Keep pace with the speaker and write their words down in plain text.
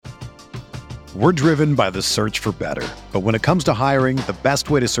We're driven by the search for better. But when it comes to hiring, the best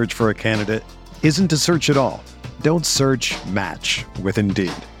way to search for a candidate isn't to search at all. Don't search, match with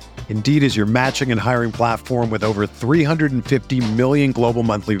Indeed. Indeed is your matching and hiring platform with over 350 million global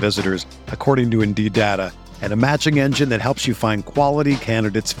monthly visitors, according to Indeed data, and a matching engine that helps you find quality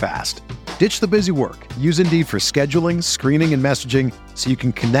candidates fast. Ditch the busy work. Use Indeed for scheduling, screening, and messaging so you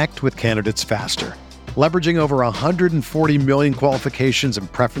can connect with candidates faster. Leveraging over 140 million qualifications and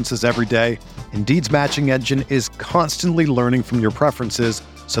preferences every day, Indeed's matching engine is constantly learning from your preferences,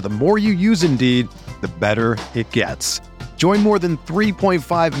 so the more you use Indeed, the better it gets. Join more than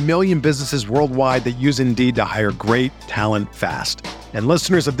 3.5 million businesses worldwide that use Indeed to hire great talent fast. And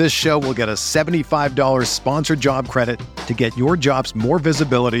listeners of this show will get a $75 sponsored job credit to get your jobs more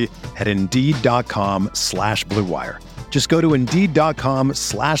visibility at Indeed.com/Blue Wire. Just go to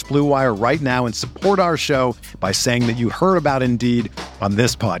Indeed.com/Blue Wire right now and support our show by saying that you heard about Indeed on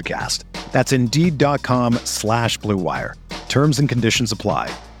this podcast. That's Indeed.com/Blue Wire. Terms and conditions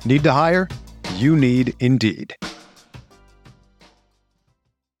apply. Need to hire? You need Indeed.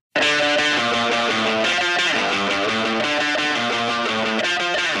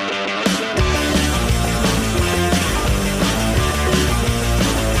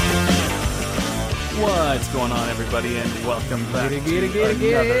 What's going on, everybody, and welcome back to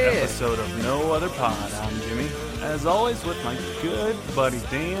another episode of No Other Pod. I'm Jimmy, as always, with my good buddy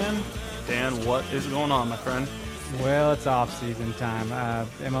Dan. Dan, what is going on, my friend? Well, it's off-season time.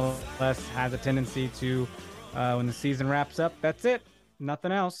 MLS has a tendency to, when the season wraps up, that's it.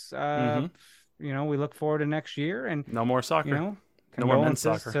 Nothing else. You know, we look forward to next year, and no more soccer. You know, no more men's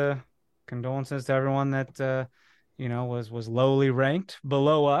soccer. Condolences to everyone that you know, was lowly ranked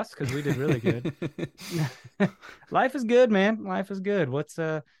below us, because we did really good. Life is good, man. Life is good. What's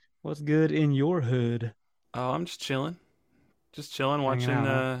good in your hood? Oh, I'm just chilling.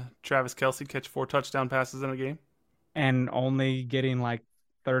 Watching Travis Kelce catch 4 touchdown passes in a game. And only getting like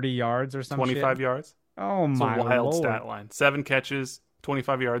 30 yards or something. 25 yards. Oh, it's my a wild Lord. stat line. 7 catches,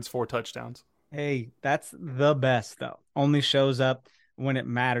 25 yards, 4 touchdowns. Hey, that's the best, though. Only shows up when it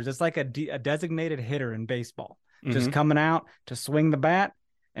matters. It's like a designated hitter in baseball. Just coming out to swing the bat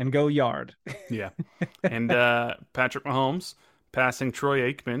and go yard. Yeah. And Patrick Mahomes passing Troy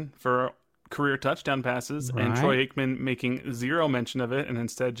Aikman for career touchdown passes, right. And Troy Aikman making zero mention of it and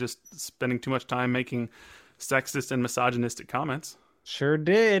instead just spending too much time making sexist and misogynistic comments. Sure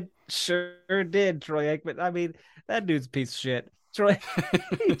did, Troy Aikman. I mean, that dude's a piece of shit. Troy,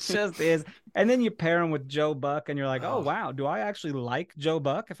 he just is. And then you pair him with Joe Buck, and you're like, oh, wow, do I actually like Joe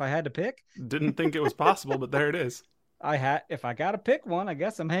Buck if I had to pick? Didn't think it was possible, but there it is. If I got to pick one, I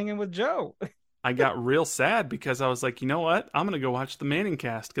guess I'm hanging with Joe. I got real sad because I was like, you know what? I'm going to go watch the Manning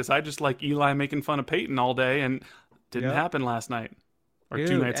cast because I just like Eli making fun of Peyton all day, and didn't happen last night or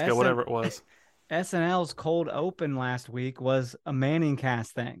 2 nights ago, whatever it was. SNL's cold open last week was a Manning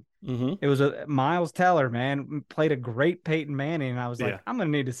cast thing. Mm-hmm. It was a Miles Teller, man, played a great Peyton Manning, and I was like, I'm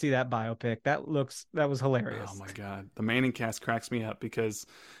going to need to see that biopic. That was hilarious. Oh, my God. The Manning cast cracks me up because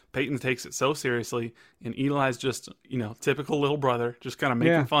Peyton takes it so seriously, and Eli's just, you know, typical little brother, just kind of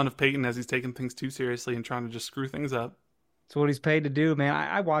making fun of Peyton as he's taking things too seriously and trying to just screw things up. It's what he's paid to do, man.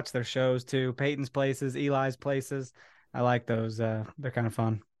 I watch their shows, too. Peyton's Places, Eli's Places. I like those. They're kind of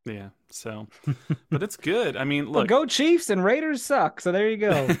fun. Yeah, so, but it's good. I mean, look. But go Chiefs, and Raiders suck, so there you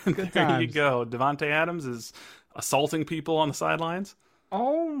go. Good there times. you go. Devontae Adams is assaulting people on the sidelines.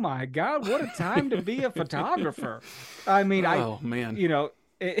 Oh, my God. What a time to be a photographer. I mean, man. You know,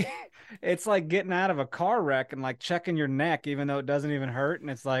 it's like getting out of a car wreck and like checking your neck, even though it doesn't even hurt. And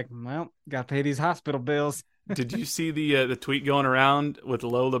it's like, well, got to pay these hospital bills. Did you see the tweet going around with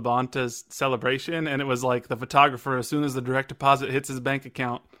Lola Bonta's celebration? And it was like the photographer, as soon as the direct deposit hits his bank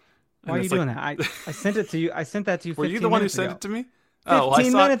account. Why are you doing that? I sent it to you. I sent that to you 15 minutes ago. Were you the one who sent it to me?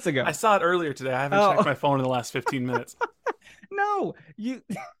 15 minutes ago. I saw it earlier today. I haven't checked my phone in the last 15 minutes. No, there's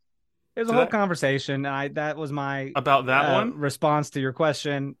a whole conversation. That was my about that one response to your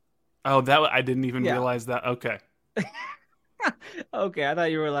question. Oh, I didn't even realize that. Okay. Okay, I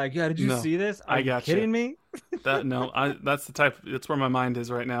thought you were like, did you see this? Are you kidding me? That's the type. That's where my mind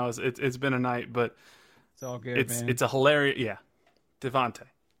is right now. It's been a night, but it's all good. Man. It's a hilarious. Yeah, Devontae,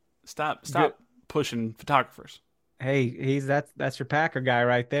 stop pushing photographers. Hey, that's your Packer guy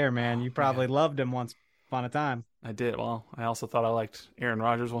right there, man. You probably loved him once upon a time. I did. Well, I also thought I liked Aaron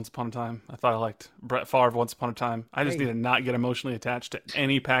Rodgers once upon a time. I thought I liked Brett Favre once upon a time. I just need to not get emotionally attached to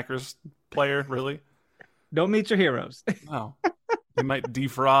any Packers player, really. Don't meet your heroes. No. You might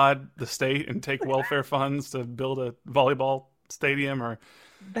defraud the state and take welfare funds to build a volleyball stadium, or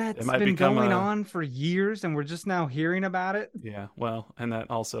that's it might been become going on for years, and we're just now hearing about it. Yeah, well, and that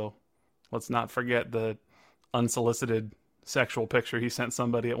also Let's not forget the unsolicited sexual picture he sent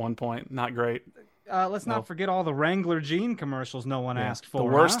somebody at one point. Not great. Let's not forget all the Wrangler jean commercials no one asked for.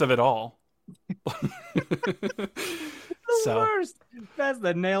 The worst of it all. The worst. That's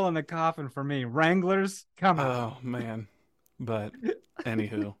the nail in the coffin for me. Wranglers, come on. Oh man. But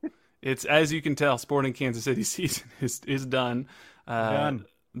anywho, it's, as you can tell, Sporting Kansas City season is done. Done.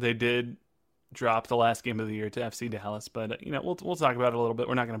 They did drop the last game of the year to FC Dallas, but we'll talk about it a little bit.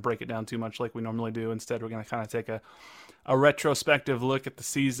 We're not going to break it down too much like we normally do. Instead, we're going to kind of take a retrospective look at the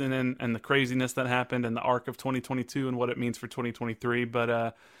season and the craziness that happened and the arc of 2022 and what it means for 2023.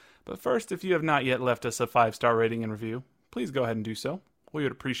 But first, if you have not yet left us a 5-star rating and review, please go ahead and do so. We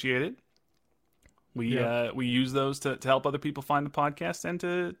would appreciate it. We use those to help other people find the podcast and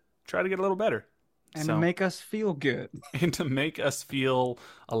to try to get a little better. And to make us feel good. And to make us feel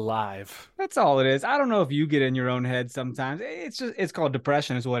alive. That's all it is. I don't know if you get in your own head sometimes. It's called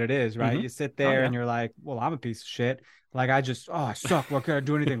depression is what it is, right? Mm-hmm. You sit there and you're like, well, I'm a piece of shit. Like I suck. What can I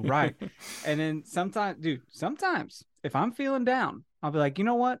do anything right? And then sometimes if I'm feeling down, I'll be like, you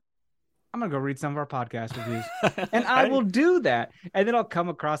know what? I'm going to go read some of our podcast reviews. And I will do that. And then I'll come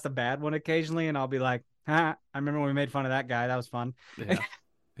across a bad one occasionally and I'll be like, I remember when we made fun of that guy. That was fun. Yeah.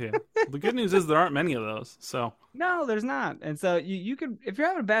 Yeah. The good news is there aren't many of those. So no, there's not. And so you could, if you're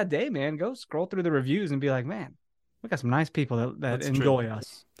having a bad day, man, go scroll through the reviews and be like, man, we got some nice people that enjoy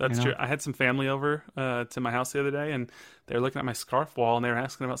us. That's true. I had some family over to my house the other day, and they were looking at my scarf wall, and they were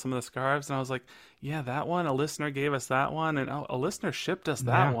asking about some of the scarves, and I was like, yeah, that one, a listener gave us that one, and a listener shipped us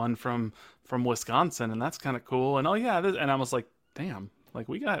that one from Wisconsin, and that's kind of cool. And and I was like, damn, like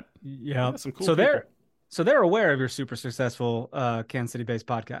we got some cool people. So they're aware of your super successful Kansas City-based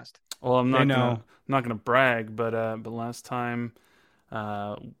podcast. Well, I'm not gonna brag, but last time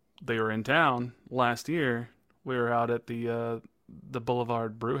they were in town last year, we were out at the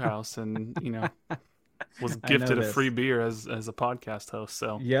Boulevard Brew House, and was gifted a free beer as a podcast host.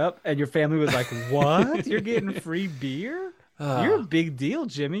 So yep, and your family was like, "What? You're getting free beer? You're a big deal,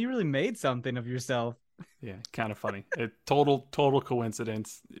 Jimmy. You really made something of yourself." Yeah, kind of funny. Total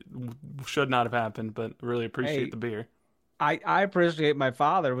coincidence. It should not have happened, but really appreciate the beer. I appreciate my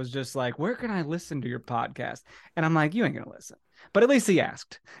father was just like, where can I listen to your podcast? And I'm like, you ain't going to listen. But at least he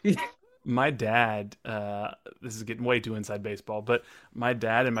asked. My dad, this is getting way too inside baseball, but my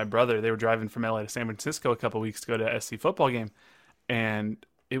dad and my brother, they were driving from LA to San Francisco a couple of weeks to go to a SC football game. And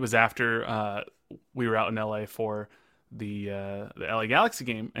it was after we were out in LA for the LA Galaxy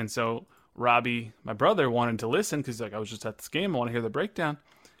game. And so Robbie, my brother, wanted to listen because he's like, I was just at this game. I want to hear the breakdown.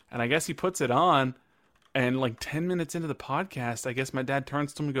 And I guess he puts it on. And like 10 minutes into the podcast, I guess my dad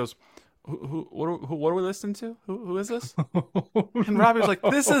turns to him and goes, what are we listening to? Who is this? And Robbie was like,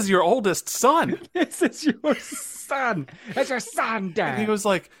 this is your oldest son. This is your son. That's your son, Dad. And he was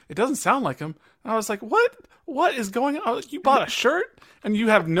like, it doesn't sound like him. And I was like, what is going on? I was like, you bought a shirt and you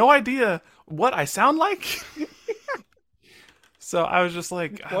have no idea what I sound like? So I was just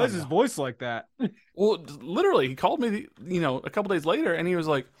like, why is his voice like that? Well, literally, he called me, a couple days later, and he was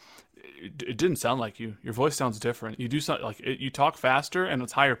like, it didn't sound like you. Your voice sounds different. You do sound like you talk faster and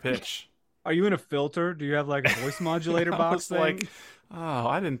it's higher pitch. Are you in a filter? Do you have like a voice modulator box thing? Like, oh,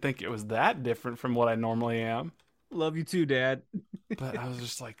 I didn't think it was that different from what I normally am. Love you too, Dad. But I was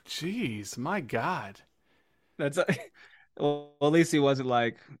just like, geez, my God. Well, at least he wasn't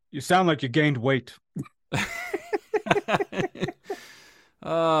like, you sound like you gained weight.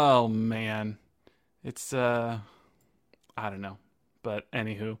 Oh man, it's I don't know, but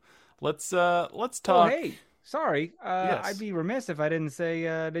anywho, let's talk. Oh, hey, sorry, yes. I'd be remiss if I didn't say,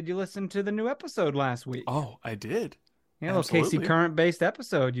 did you listen to the new episode last week? Oh, I did. Yeah, a little KC Current based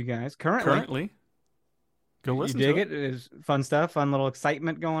episode, you guys. Currently. Go listen. You dig it? It is fun stuff, fun little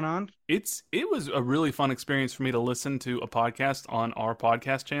excitement going on. It was a really fun experience for me to listen to a podcast on our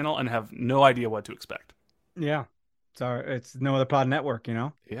podcast channel and have no idea what to expect. Yeah. It's No Other Pod Network,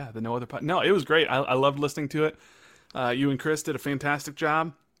 Yeah, the No Other Pod. No, it was great. I loved listening to it. You and Chris did a fantastic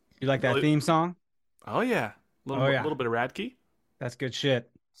job. You like that theme song? Oh, yeah. A little bit of Radkey. That's good shit.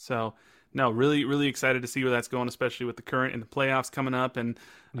 So, no, really, really excited to see where that's going, especially with the current and the playoffs coming up. And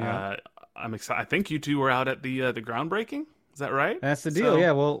I'm excited. I think you two were out at the groundbreaking. Is that right? That's the deal. So,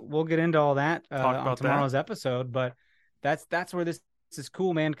 yeah, we'll get into all that on tomorrow's episode. But that's where this is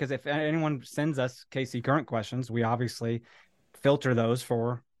cool, man, because if anyone sends us KC Current questions, we obviously filter those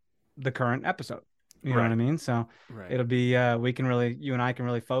for the current episode. You know what I mean? So it'll be you and I can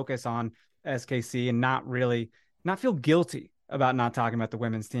really focus on SKC and not feel guilty about not talking about the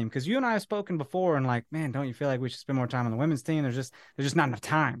women's team, because you and I have spoken before and like, man, don't you feel like we should spend more time on the women's team? There's just not enough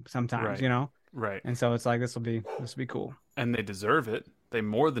time sometimes, Right. And so it's like this will be cool. And they deserve it. They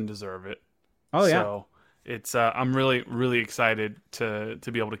more than deserve it. Oh yeah. So it's I'm really, really excited to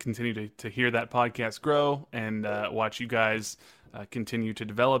be able to continue to hear that podcast grow and watch you guys continue to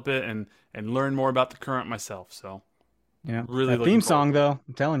develop it and learn more about the Current myself. So Yeah. really That looking theme forward song to it. though,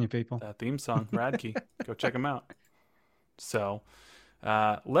 I'm telling you people. That theme song, Radkey. Go check them out. So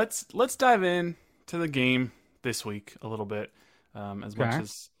let's dive in to the game this week a little bit. As much Okay.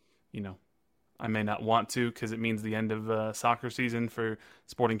 as, I may not want to because it means the end of soccer season for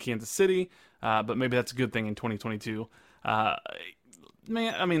Sporting Kansas City. But maybe that's a good thing in 2022.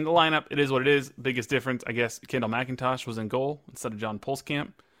 Man, I mean, the lineup, it is what it is. Biggest difference, I guess, Kendall McIntosh was in goal instead of John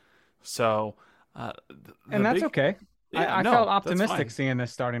Pulskamp. So, And that's okay. Yeah, I no, felt that's optimistic fine. seeing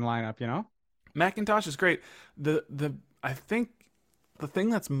this starting lineup, you know? McIntosh is great. I think the thing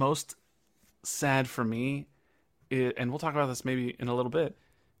that's most sad for me is, and we'll talk about this maybe in a little bit,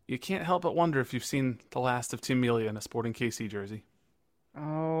 you can't help but wonder if you've seen the last of Tim Melia in a Sporting KC jersey.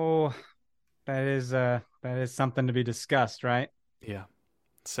 Oh, that is something to be discussed, right? Yeah.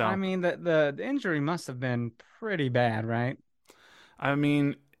 So I mean, the injury must have been pretty bad, right? I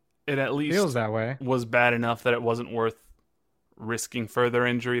mean, it at least Feels that way. was bad enough that it wasn't worth risking further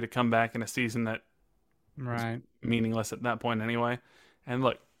injury to come back in a season that Right. meaningless at that point anyway. And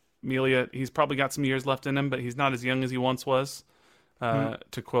look, Melia, he's probably got some years left in him, but he's not as young as he once was.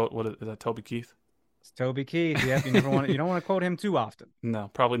 To quote, what is that, Toby Keith? It's Toby Keith. Yep, you don't want to quote him too often.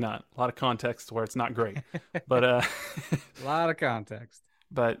 No, probably not. A lot of context where it's not great. But A lot of context.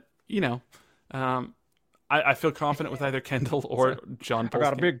 but I feel confident with either Kendall or John I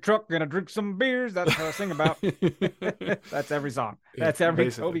got a Pulskamp. big truck, gonna drink some beers. That's what I sing about. That's every song. Yeah, That's every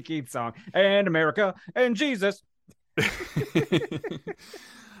basically. Toby Keith song. And America and Jesus.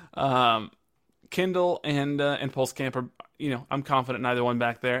 Kindle and Pulskamp are, I'm confident neither one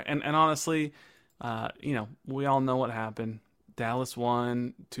back there. And honestly, we all know what happened. Dallas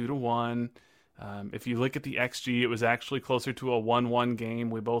won 2-1. If you look at the XG, it was actually closer to a 1-1 game.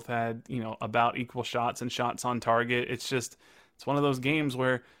 We both had, about equal shots and shots on target. It's one of those games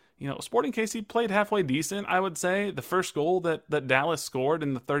where, Sporting KC played halfway decent, I would say. The first goal that Dallas scored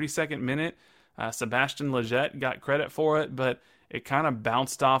in the 32nd minute, Sebastian Lletget got credit for it, but it kind of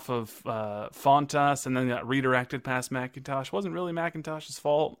bounced off of Fontas and then got redirected past McIntosh. Wasn't really McIntosh's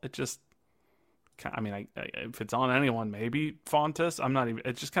fault. It just, if it's on anyone, maybe Fontas. I'm not even.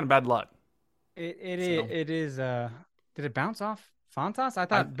 It's just kind of bad luck. It is. Did it bounce off Fontas? I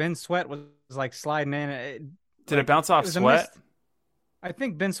thought Ben Sweat was like sliding in. Did it bounce off was a Sweat? I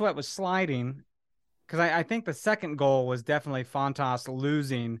think Ben Sweat was sliding because I think the second goal was definitely Fontas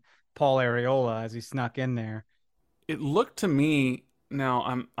losing Paul Areola as he snuck in there. It looked to me.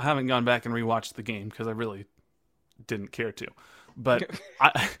 Now I haven't gone back and rewatched the game because I really didn't care to. But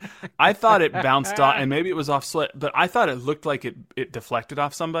I thought it bounced off, and maybe it was off Sweat, but I thought it looked like it deflected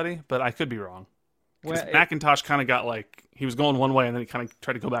off somebody, but I could be wrong. Because McIntosh kind of got like, he was going one way, and then he kind of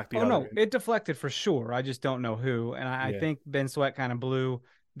tried to go back the other. Oh, no, it deflected for sure. I just don't know who. And I think Ben Sweat kind of blew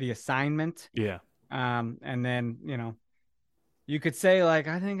the assignment. Yeah. And then, you could say, like,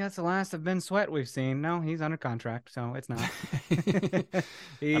 I think that's the last of Ben Sweat we've seen. No, he's under contract, so it's not.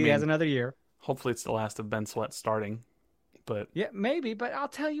 He has another year. Hopefully it's the last of Ben Sweat starting. But yeah, maybe. But I'll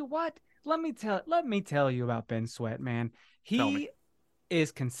tell you what. Let me tell you about Ben Sweat, man. He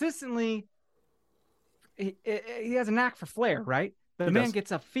is consistently. He has a knack for flair, right? The man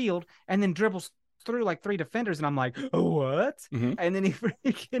gets upfield and then dribbles through like 3 defenders, and I'm like, what? Mm-hmm. And then he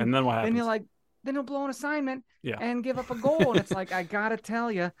freaking. And then what happens? Then he'll blow an assignment and give up a goal, and it's like, I gotta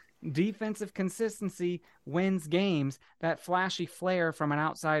tell you, defensive consistency wins games. That flashy flair from an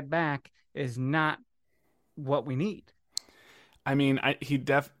outside back is not what we need. I mean,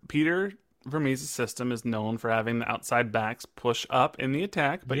 Peter Vermes' system is known for having the outside backs push up in the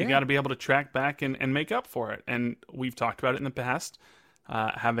attack, but you got to be able to track back and make up for it. And we've talked about it in the past.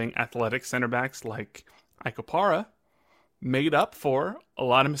 Having athletic center backs like Ikopara made up for a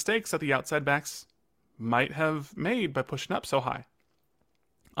lot of mistakes that the outside backs might have made by pushing up so high.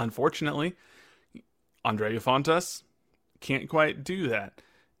 Unfortunately, Andrea Fontas can't quite do that.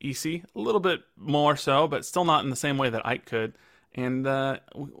 EC, a little bit more so, but still not in the same way that Ike could. And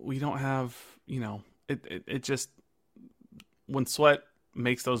we don't have, it just, when Sweat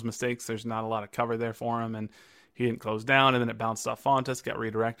makes those mistakes, there's not a lot of cover there for him, and he didn't close down, and then it bounced off Fontas, got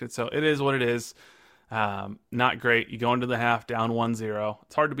redirected. So it is what it is. Not great. You go into the half down 1-0.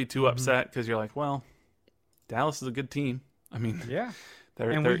 It's hard to be too upset because you're like, well, Dallas is a good team. I mean,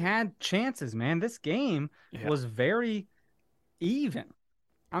 we had chances, man. This game was very even.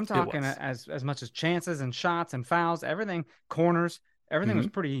 I'm talking as much as chances and shots and fouls, everything, corners, everything was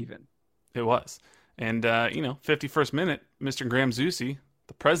pretty even. It was. And 51st minute, Mr. Graham Zusi,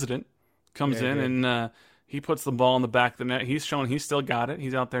 the president, comes in and he puts the ball in the back of the net. He's showing he's still got it.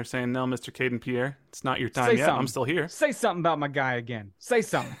 He's out there saying, "No, Mr. Caden Pierre, it's not your time yet. I'm still here." Say something about my guy again. Say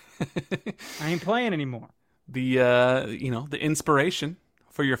something. I ain't playing anymore. The inspiration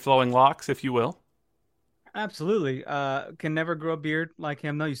for your flowing locks, if you will. Absolutely. Can never grow a beard like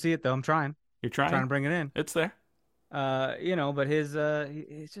him. No, you see it though. I'm trying. You're trying to bring it in. It's there. But he's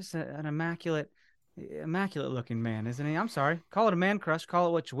just an immaculate looking man, isn't he? I'm sorry. Call it a man crush. Call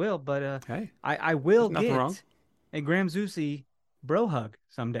it what you will. But hey, I will get wrong. A Graham Zusi bro hug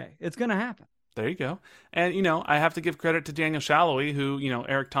someday. It's gonna happen. There you go. And, I have to give credit to Daniel Shallowy, who,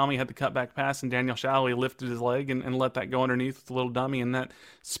 Eric Tommy had the cutback pass, and Daniel Shallowy lifted his leg and let that go underneath with the little dummy, and that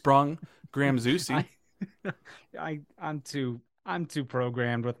sprung Graham Zusi. I'm too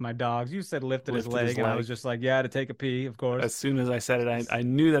programmed with my dogs. You said lifted his leg, and I was just like, yeah, to take a pee, of course. As soon as I said it, I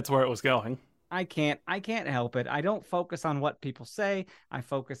knew that's where it was going. I can't help it. I don't focus on what people say. I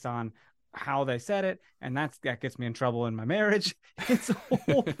focus on how they said it, and that gets me in trouble in my marriage. It's a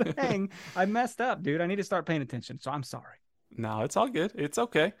whole thing. I messed up, dude. I need to start paying attention, so I'm sorry. No, it's all good. It's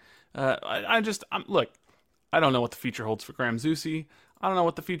okay. Look, I don't know what the future holds for Graham Zusi. I don't know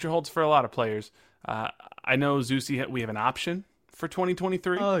what the future holds for a lot of players. I know Zusi, we have an option for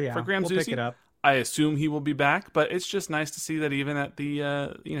 2023 for Graham Zusi. Pick it up. I assume he will be back, but it's just nice to see that even at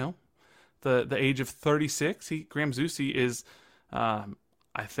the the age of 36, Graham Zusi is, I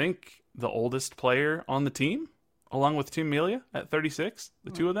think, the oldest player on the team, along with Tim Melia at 36,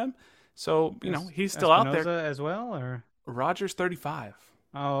 the two of them. So, he's still out there. As well, or? Rogers 35.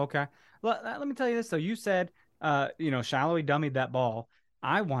 Oh, okay. Let me tell you this, though. You said, Shallowy dummied that ball.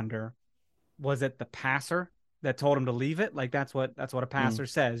 I wonder, was it the passer that told him to leave it? Like, that's what a passer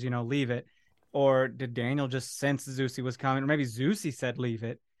says, leave it. Or did Daniel just sense Zusi was coming? Or maybe Zusi said leave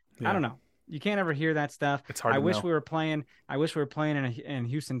it. Yeah. I don't know. You can't ever hear that stuff. It's hard. I wish we were playing in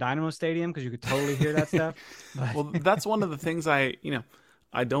Houston Dynamo Stadium, because you could totally hear that stuff. But... Well, that's one of the things I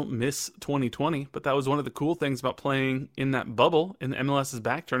don't miss 2020, but that was one of the cool things about playing in that bubble in the MLS's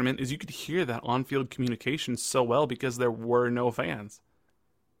back tournament, is you could hear that on-field communication so well because there were no fans.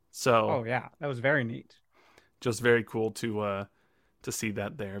 So, oh yeah, that was very neat. Just very cool to see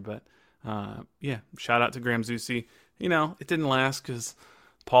that there. But shout out to Graham Zusi. It didn't last because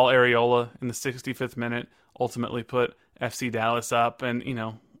Paul Arriola in the 65th minute ultimately put FC Dallas up, and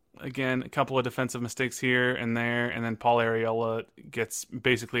again, a couple of defensive mistakes here and there, and then Paul Arriola gets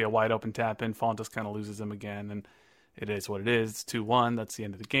basically a wide open tap in. Fontes kind of loses him again, and it is what it is. It's 2-1. That's the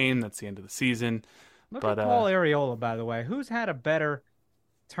end of the game. That's the end of the season. Look at Paul Arriola, by the way. Who's had a better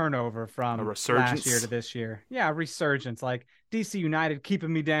turnover from last year to this year? Yeah, a resurgence. Like DC United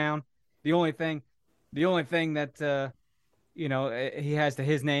keeping me down. The only thing that he has to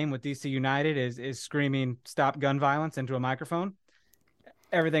his name with DC United is screaming "Stop gun violence" into a microphone.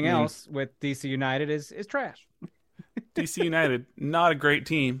 Everything else with DC United is trash. DC United, not a great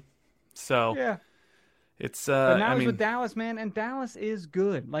team. So yeah, it's. But now he's with Dallas, man, and Dallas is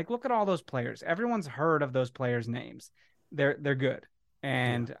good. Like, look at all those players. Everyone's heard of those players' names. They're good,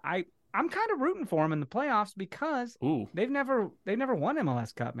 and I'm kind of rooting for them in the playoffs because they've never won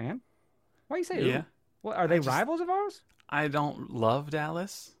MLS Cup, man. Why do you say? Yeah. What are they rivals of ours? I don't love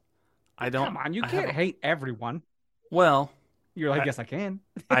Dallas. I don't. Come on, you can't hate everyone. Well, you're like, yes, I can.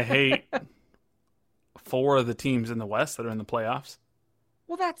 I hate 4 of the teams in the West that are in the playoffs.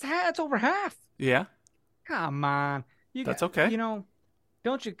 Well, that's over half. Yeah. Come on. That's okay.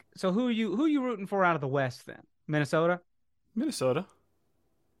 Don't you? So who are you rooting for out of the West then? Minnesota. Minnesota.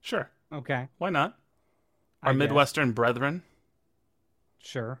 Sure. Okay. Why not? Our Midwestern brethren.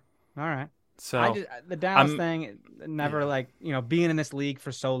 Sure. All right. So the Dallas thing, never being in this league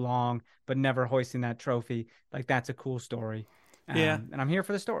for so long, but never hoisting that trophy. Like, that's a cool story. And I'm here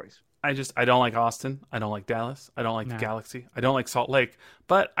for the stories. I don't like Austin. I don't like Dallas. I don't like the Galaxy. I don't like Salt Lake.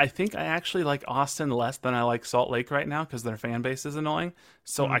 But I think I actually like Austin less than I like Salt Lake right now because their fan base is annoying.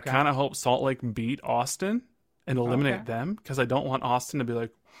 So I kind of hope Salt Lake beat Austin and eliminate them, because I don't want Austin to be like,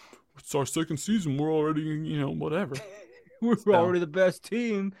 it's our second season. We're already, whatever. We're already the best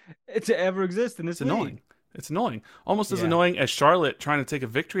team to ever exist in this league. Annoying. It's annoying. Almost as annoying as Charlotte trying to take a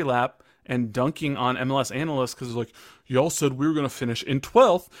victory lap and dunking on MLS analysts because it's like, y'all said we were going to finish in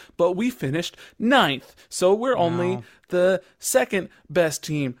 12th, but we finished 9th. So we're only the second best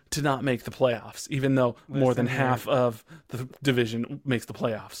team to not make the playoffs, even though more than half of the division makes the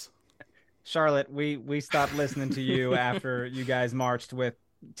playoffs. Charlotte, we stopped listening to you after you guys marched with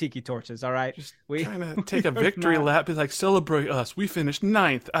tiki torches, all right? Just trying to take a victory lap, be like, celebrate us. We finished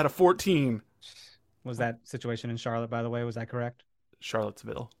 9th out of 14. Was that situation in Charlotte, by the way? Was that correct?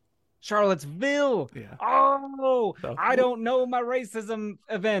 Charlottesville. Charlottesville. Yeah. Oh, So, I don't know my racism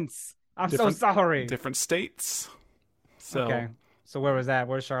events. I'm so different sorry. different states. So Okay. So where was that?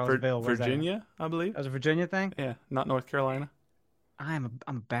 Where's Charlottesville? Where's that at? Virginia, I believe. That was a Virginia thing? Yeah, not North Carolina. I'm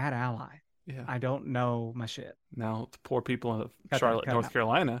a bad ally. Yeah. I don't know my shit. Now the poor people of Cut Charlotte, that North out.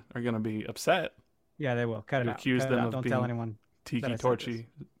 Carolina, are going to be upset. Yeah, they will. Cut it You out. accuse Cut it them out. of Don't being tell anyone. that I said this.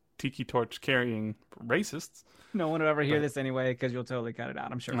 tiki torch carrying racists. No one will ever hear But- this anyway because you'll totally cut it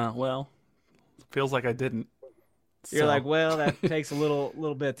out, I'm sure. Well, feels like I didn't. You're So- like, well, that takes a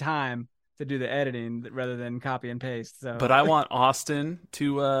little bit of time to do the editing rather than copy and paste. So, But I want Austin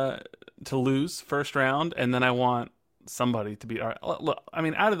to lose first round, and then I want somebody to beat. Look, I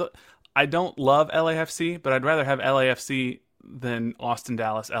mean, I don't love LAFC, but I'd rather have LAFC than Austin,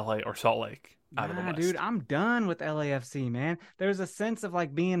 Dallas, LA, or Salt Lake out of the West. dude, I'm done with LAFC, man. There's a sense of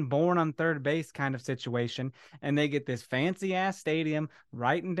like being born on third base kind of situation, and they get this fancy ass stadium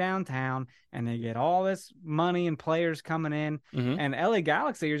right in downtown, and they get all this money and players coming in, Mhm. and LA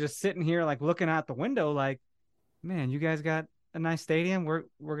Galaxy, you're just sitting here like looking out the window, like, man, you guys got a nice stadium. We're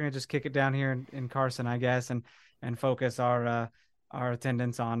gonna just kick it down here in Carson, I guess, and focus our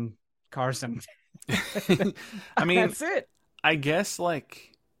attendance on Carson. I mean, That's it. I guess like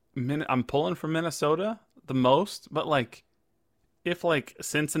I'm pulling for Minnesota the most, but like if like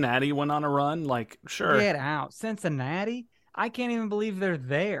Cincinnati went on a run, like sure, Get out. Cincinnati? I can't even believe they're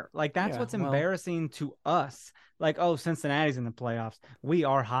there. Like, that's Yeah, what's well- embarrassing to us. Like, oh, Cincinnati's in the playoffs. We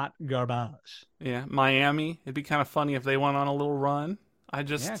are hot garbage. yeah, Miami. It'd be kind of funny if they went on a little run. I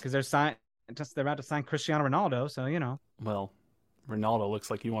just Yeah, because they're about to sign Cristiano Ronaldo, so you know well, Ronaldo looks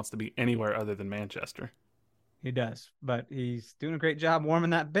like he wants to be anywhere other than Manchester. he does. But he's doing a great job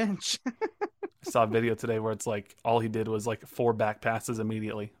warming that bench. I saw a video today where it's like all he did was like 4 back passes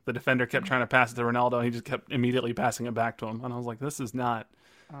immediately. The defender kept trying to pass it to Ronaldo, and he just kept immediately passing it back to him. And I was like, this is not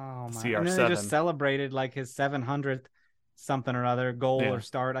Oh my! CR7. And then they just celebrated like his 700th something or other goal Yeah. or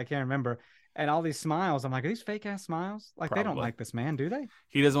start. I can't remember. And all these smiles. I'm like, are these fake ass smiles? Like, they don't Probably. like this man, do they?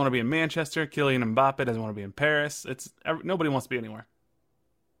 He doesn't want to be in Manchester. Kylian Mbappe doesn't want to be in Paris. Nobody wants to be anywhere.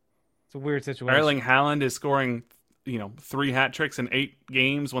 It's a weird situation. Erling Haaland is scoring, 3 hat tricks in 8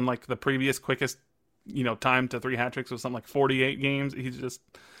 games when like the previous quickest, time to 3 hat tricks was something like 48 games. He's just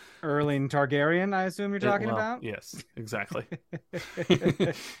Erling Targaryen, I assume you're talking about? Yes, exactly.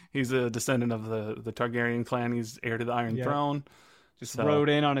 He's a descendant of the Targaryen clan. He's heir to the Iron Yep. Throne. Just So- rode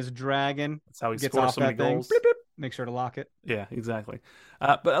in on his dragon. That's how he Gets scores off so many that thing. goals. Bleep, bleep. Make sure to lock it. Yeah, exactly.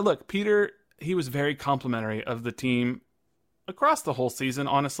 But look, Peter, he was very complimentary of the team across the whole season,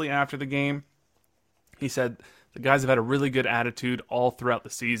 honestly, after the game. He said the guys have had a really good attitude all throughout the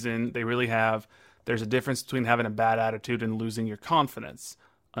season. They really have. There's a difference between having a bad attitude and losing your confidence.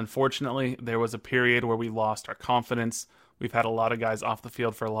 Unfortunately, there was a period where we lost our confidence. We've had a lot of guys off the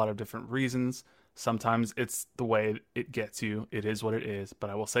field for a lot of different reasons. Sometimes it's the way it gets you. It is what it is. But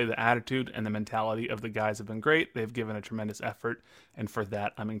I will say the attitude and the mentality of the guys have been great. They've given a tremendous effort. And for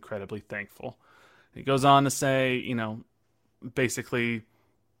that, I'm incredibly thankful. He goes on to say, basically,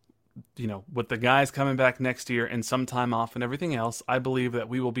 with the guys coming back next year and some time off and everything else, I believe that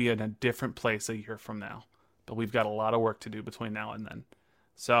we will be in a different place a year from now. But we've got a lot of work to do between now and then.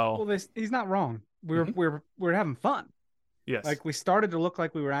 So, Well, he's not wrong. We're having fun. yes. Like, we started to look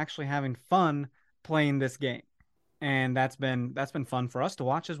like we were actually having fun playing this game, and that's been fun for us to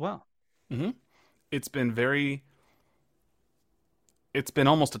watch as well. It's been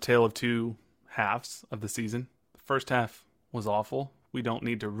almost a tale of 2 halves of the season. The first half was awful. We don't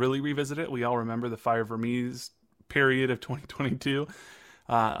need to really revisit it. We all remember the Fire Vermees period of 2022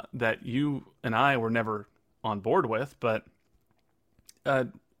 that you and I were never on board with, but a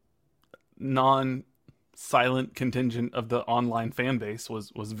non-silent contingent of the online fan base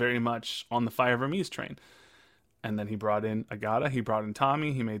was very much on the Fire Vermees train. And then he brought in Agata, he brought in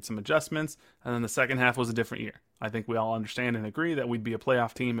Tommy, he made some adjustments, and then the second half was a different year. I think we all understand and agree that we'd be a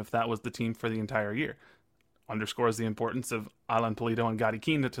playoff team if that was the team for the entire year. Underscores the importance of Alan Polito and Gadi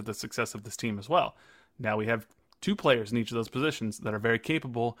Quina to the success of this team as well. Now we have 2 players in each of those positions that are very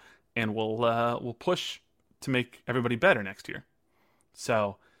capable and will push to make everybody better next year.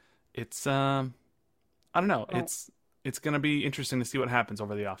 So it's I don't know. Well- It's going to be interesting to see what happens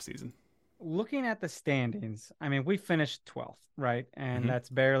over the offseason. Looking at the standings, I mean, we finished 12th, right? And Mhm. that's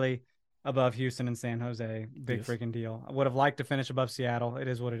barely above Houston and San Jose. Big Yes. freaking deal. I would have liked to finish above Seattle. It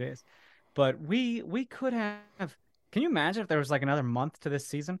is what it is. But we could have. Can you imagine if there was like another month to this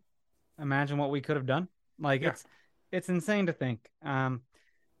season? Imagine what we could have done. Like, Yeah. it's insane to think.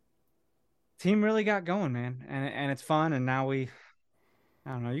 Team really got going, man, and it's fun. And now we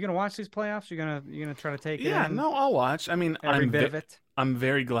I don't know. You gonna watch these playoffs? You gonna try to take it Yeah, in no, I'll watch. I mean, every bit of it? I'm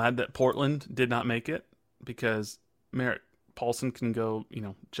very glad that Portland did not make it because Merritt Paulson can go,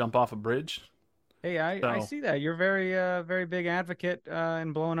 jump off a bridge. Hey, I So see that you're very big advocate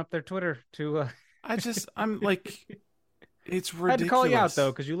in blowing up their Twitter to. I'm like, it's I had to call you out ridiculous.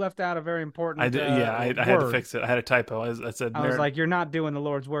 though because you left out a very important. I did, yeah, I had to word. fix it. I had a typo. I said, I was like, you're not doing the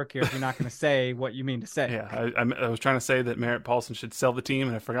Lord's work here if you're not going to say what you mean to say. yeah, I was trying to say that Merritt Paulson should sell the team,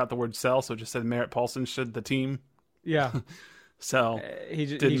 and I forgot the word sell, so it just said Merritt Paulson should the team. Yeah, So he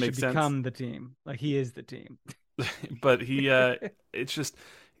didn't should make sense. become the team. Like he is the team. But it's just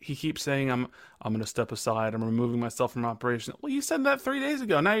he keeps saying I'm going to step aside. I'm removing myself from operation. Well, you said that 3 days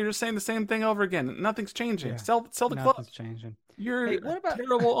ago. Now you're just saying the same thing over again. Nothing's changing. Yeah. Sell the club. Nothing's changing. You're Hey, what about a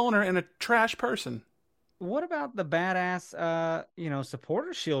terrible owner and a trash person. what about the badass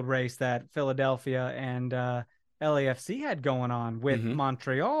supporter shield race that Philadelphia and LAFC had going on with Mhm.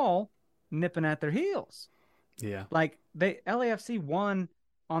 Montreal nipping at their heels? Yeah. Like LAFC won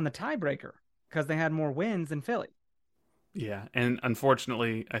on the tiebreaker because they had more wins than Philly. Yeah. And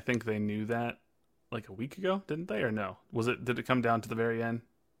unfortunately, I think they knew that like a week ago, didn't they? Or no? Did it come down to the very end?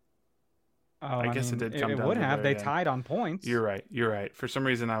 Oh, I guess it did come It down would to the have. very They end. tied on points. You're right. For some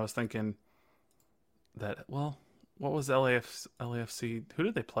reason, I was thinking that, well, what was LAFC? Who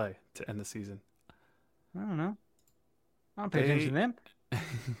did they play to end the season? I don't know. I don't pay attention to them.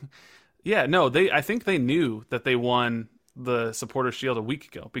 Yeah, no, I think they knew that they won the Supporter Shield a week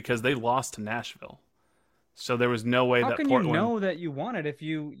ago because they lost to Nashville. So there was no way How that can Portland you know that you won it if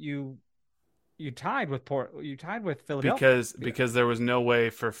you tied with Philadelphia? because there was no way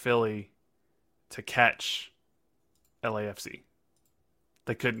for Philly to catch LAFC.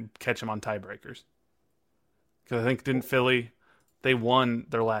 They couldn't catch them on tiebreakers. Because I think they won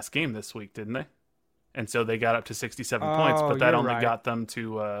their last game this week, didn't they? And so they got up to 67 points, but that you're only right. got them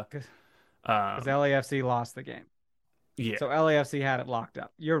to Because LAFC lost the game. yeah. So LAFC had it locked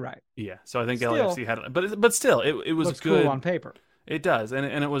up. You're right. Yeah, so I think Still- LAFC had it, but still, it was Looks good cool on paper. It does, and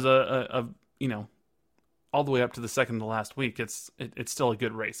it was a all the way up to the second to last week. It's still a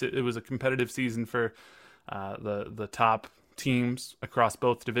good race. It was a competitive season for the top teams across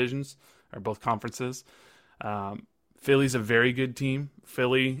both divisions or both conferences. Philly's a very good team.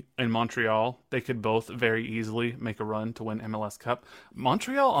 Philly and Montreal, they could both very easily make a run to win MLS Cup.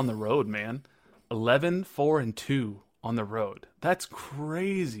 Montreal on the road, man, 11-4-2 on the road. That's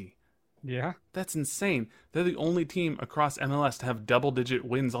crazy. Yeah. That's insane. They're the only team across MLS to have double-digit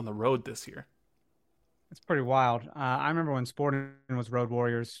wins on the road this year. It's pretty wild. I remember when Sporting was Road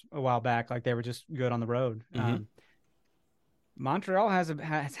Warriors a while back, like they were just good on the road. Mhm. Montreal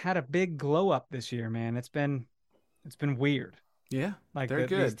has had a big glow up this year, man. It's been weird. Yeah, Like they're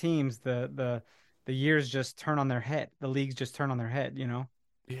good. these teams, the years just turn on their head. The leagues just turn on their head.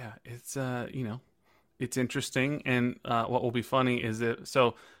 Yeah, it's it's interesting, and what will be funny is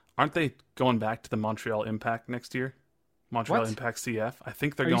that aren't they going back to the Montreal Impact next year? Montreal What? Impact CF. I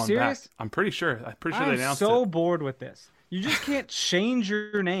think they're Are you going serious? back. I'm pretty sure they I'm announced so it. bored with this. You just can't change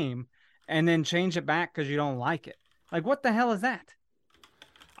your name and then change it back because you don't like it. Like, what the hell is that?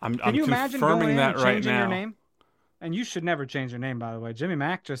 I'm Can you imagine going confirming in that and right changing now. your name? And you should never change your name, by the way. Jimmy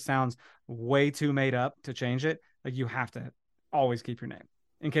Mack just sounds way too made up to change it. Like, you have to always keep your name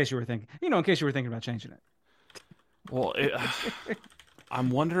in case you were thinking about changing it. Well, I'm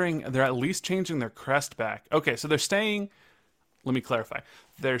wondering, they're at least changing their crest back. Okay, so they're staying, let me clarify.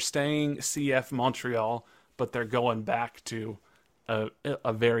 They're staying CF Montreal, but they're going back to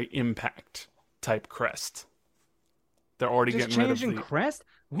a very Impact type crest. They're already Just getting rid of changing the... crest?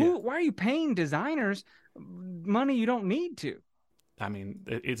 Yeah. Why are you paying designers money you don't need to? I mean,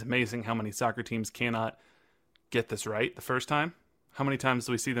 it's amazing how many soccer teams cannot get this right the first time. How many times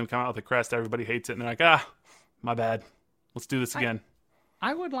do we see them come out with a crest, everybody hates it, and they're like, my bad. Let's do this again.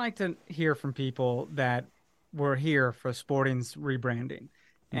 I would like to hear from people that were here for Sporting's rebranding,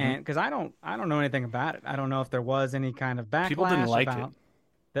 and because I don't know anything about it. I don't know if there was any kind of backlash People didn't like about it.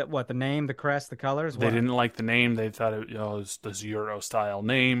 that. What, the name, the crest, the colors? They What? didn't like the name. They thought it was this Euro-style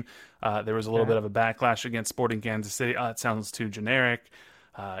name. There was a little bit of a backlash against Sporting Kansas City. It sounds too generic.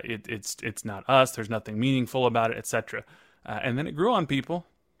 It's not us. There's nothing meaningful about it, etc. And then it grew on people.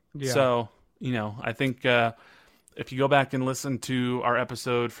 Yeah. So, I think if you go back and listen to our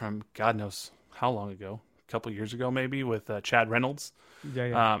episode from God knows how long ago, a couple years ago maybe, with Chad Reynolds,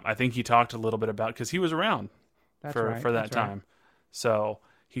 Yeah. I think he talked a little bit about, because he was around That's for right, that that's right. time. So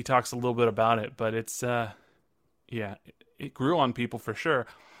he talks a little bit about it, but it's, it grew on people for sure.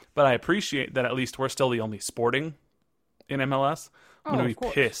 But I appreciate that at least we're still the only Sporting in MLS. I'm going of to be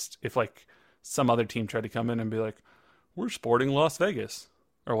course. pissed if, like, some other team tried to come in and be like, we're Sporting Las Vegas.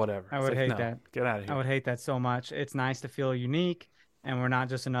 or whatever. I It's would like, hate no, that. get out of I here. would hate that so much. It's nice to feel unique, and we're not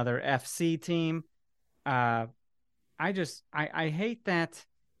just another FC team. Uh, I hate that.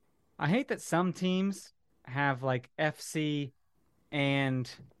 I hate that some teams have like FC and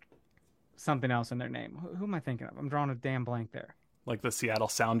something else in their name. Who am I thinking of? I'm drawing a damn blank there. Like the Seattle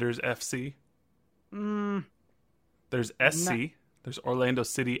Sounders FC. Mm, There's not, SC. There's Orlando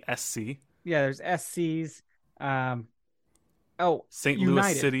City SC. yeah, there's SCs. Um, oh, St. Louis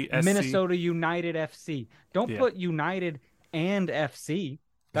United, City SC. Minnesota United FC. Don't Yeah. put United and FC.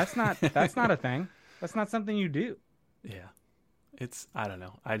 That's not a thing. That's not something you do. Yeah. I don't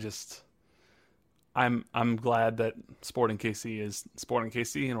know. I'm glad that Sporting KC is Sporting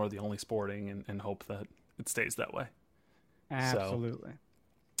KC and we're the only Sporting, and hope that it stays that way. Absolutely.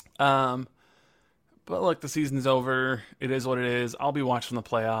 But look, the season's over. It is what it is. I'll be watching the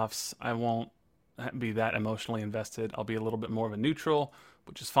playoffs. I won't be that emotionally invested. I'll be a little bit more of a neutral,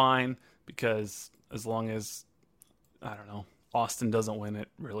 which is fine, because as long as, I don't know, Austin doesn't win it,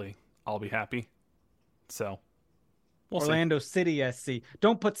 really, I'll be happy. So we'll Orlando City SC.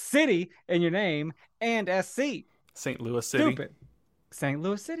 Don't put City in your name and SC. see. St. Louis City. Stupid. St.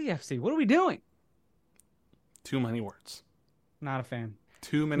 Louis City FC. What are we doing? Too many words. Not a fan.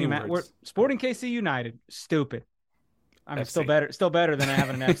 Too many words. We're Sporting KC United. Stupid. I mean, FC. still better than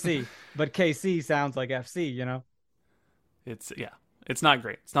having an FC. But KC sounds like FC, you know? It's not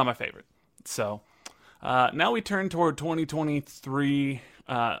great. It's not my favorite. So now we turn toward 2023.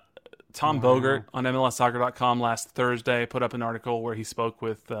 Tom Bogert on MLSsoccer.com last Thursday put up an article where he spoke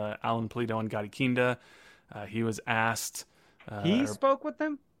with Alan Pulido and Gadi Kinda. He was asked. He spoke with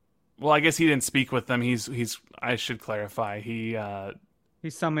them? Well, I guess he didn't speak with them. He's. I should clarify.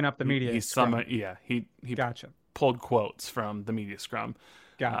 He's summing up the media. He Gotcha. pulled quotes from the media scrum.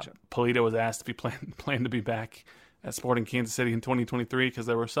 Gotcha. Pulido was asked if he planned to be back at Sporting Kansas City in 2023, because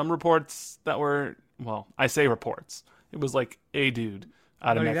there were some reports that were, well, I say reports. It was like a dude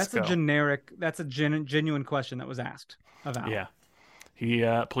out of Mexico. That's a genuine question that was asked of Al. Yeah.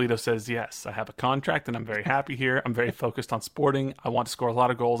 Pulido says, yes, I have a contract and I'm very happy here. I'm very focused on Sporting. I want to score a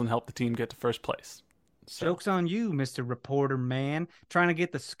lot of goals and help the team get to first place. So, Joke's on you, Mr. Reporter Man, trying to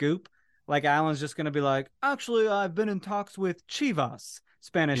get the scoop. Like Alan's just going to be like, actually, I've been in talks with Chivas.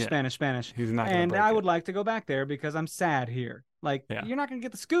 Spanish. He's not gonna and break I it. would like to go back there because I'm sad here. Like, Yeah. you're not going to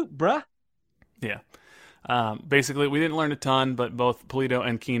get the scoop, bruh. Yeah. Basically, we didn't learn a ton, but both Pulido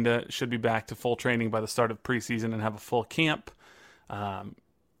and Kinda should be back to full training by the start of preseason and have a full camp.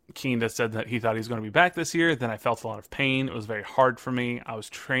 Kinda said that he thought he was going to be back this year. Then I felt a lot of pain. It was very hard for me. I was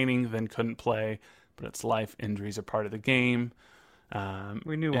training, then couldn't play, but it's life. Injuries are part of the game.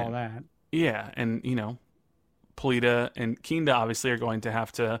 We knew all that. Yeah, and, Pulido and Kinda obviously are going to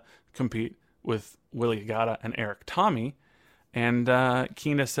have to compete with Willie Agata and Eric Tommy. And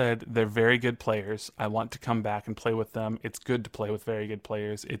Kinda said, they're very good players. I want to come back and play with them. It's good to play with very good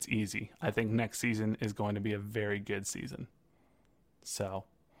players. It's easy. I think next season is going to be a very good season. So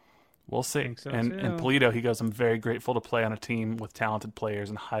we'll see. Think so, and too. Pulido, he goes, I'm very grateful to play on a team with talented players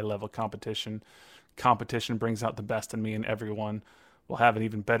and high-level competition. Competition brings out the best in me, and everyone will have an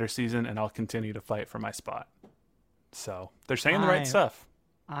even better season, and I'll continue to fight for my spot. So they're saying the right stuff.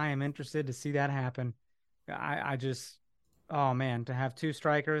 I am interested to see that happen. I just, oh man, to have two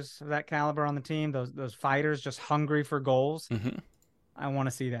strikers of that caliber on the team, those fighters just hungry for goals. Mm-hmm. I want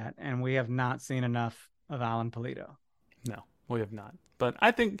to see that, and we have not seen enough of Alan Pulido. No, we have not. But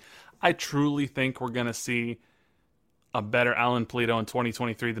I truly think we're going to see a better Alan Pulido in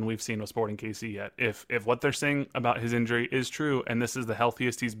 2023 than we've seen with Sporting KC yet. If what they're saying about his injury is true, and this is the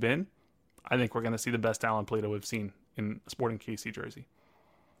healthiest he's been, I think we're going to see the best Alan Pulido we've seen in a Sporting KC jersey.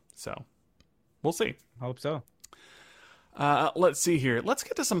 So we'll see. Hope so. Let's see here. Let's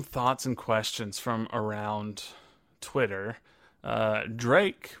get to some thoughts and questions from around Twitter.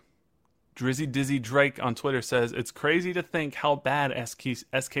 Drake, Drizzy Dizzy Drake on Twitter says, it's crazy to think how bad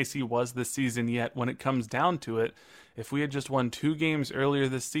SKC was this season, yet when it comes down to it, if we had just won 2 games earlier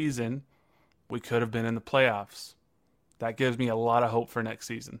this season, we could have been in the playoffs. That gives me a lot of hope for next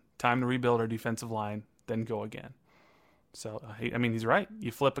season. Time to rebuild our defensive line, then go again. So, I mean, he's right.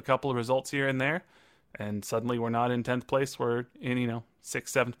 You flip a couple of results here and there, and suddenly we're not in 10th place. We're in, 6th,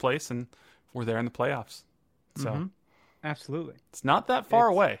 7th place, and we're there in the playoffs. So, Absolutely. it's not that far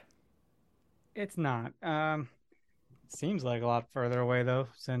away. It's not. Seems like a lot further away, though,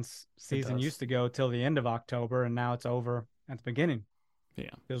 since season does. used to go till the end of October, and now it's over at the beginning.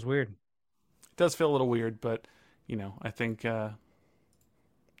 Yeah. Feels weird. It does feel a little weird, but, I think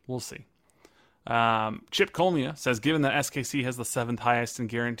we'll see. Chip Colmia says, given that SKC has the 7th highest in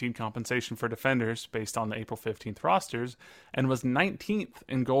guaranteed compensation for defenders based on the April 15th rosters and was 19th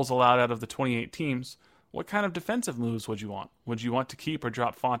in goals allowed out of the 28 teams, what kind of defensive moves would you want? Would you want to keep or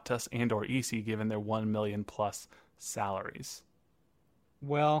drop Fontas and or EC given their 1 million plus salaries?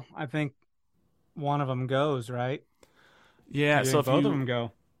 Well, I think one of them goes, right? Yeah, so if both of them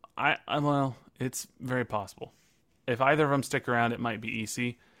go. Well, it's very possible. If either of them stick around, it might be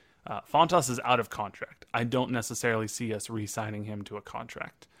EC. Fontas is out of contract. I don't necessarily see us re-signing him to a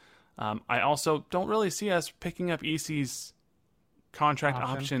contract. I also don't really see us picking up EC's contract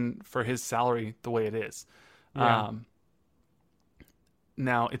option for his salary the way it is. Yeah.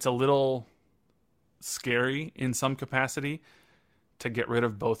 Now, it's a little scary in some capacity to get rid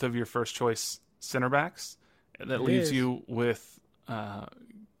of both of your first choice center backs. That leaves you with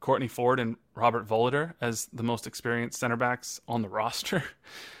Courtney Ford and Robert Voloder as the most experienced center backs on the roster.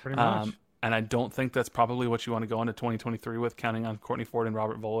 Pretty much. And I don't think that's probably what you want to go into 2023 with, counting on Courtney Ford and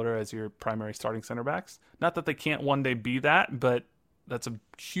Robert Voloder as your primary starting center backs. Not that they can't one day be that, but that's a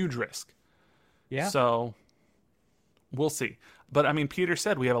huge risk. Yeah. So we'll see. But I mean, Peter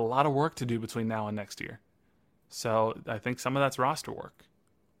said we have a lot of work to do between now and next year. So I think some of that's roster work.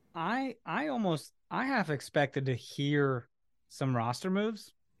 I half expected to hear some roster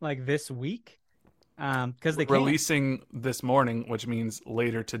moves like this week, because they releasing this morning, which means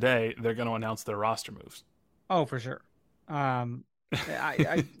later today they're going to announce their roster moves. Oh, for sure.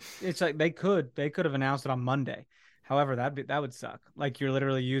 It's like they could have announced it on Monday. However, that would suck. Like you're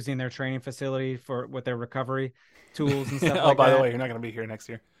literally using their training facility with their recovery tools and stuff. Oh, by the way, you're not going to be here next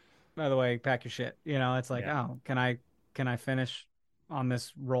year. By the way, pack your shit. It's like, oh, can I finish on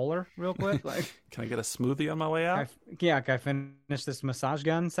this roller real quick? Like, can I get a smoothie on my way out? Can I finish this massage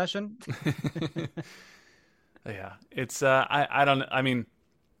gun session? Yeah, it's I mean,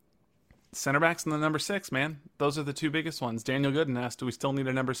 center backs and the number 6, man. Those are the two biggest ones. Daniel Gooden asked, do we still need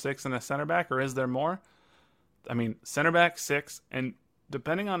a number 6 and a center back, or is there more? I mean, center back 6, and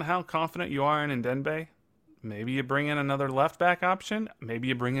depending on how confident you are in Ndenbe, maybe you bring in another left back option. Maybe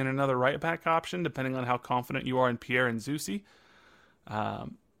you bring in another right back option, depending on how confident you are in Pierre and Zusi. I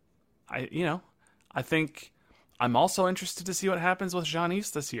think I'm also interested to see what happens with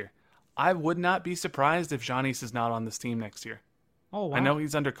Jean-Yves this year. I would not be surprised if Jean-Yves is not on this team next year. Oh, wow. I know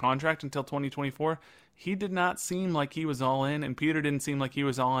he's under contract until 2024. He did not seem like he was all in, and Peter didn't seem like he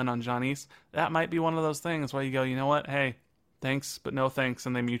was all in on Jean-Yves. That might be one of those things where you go, you know what? Hey, thanks, but no thanks,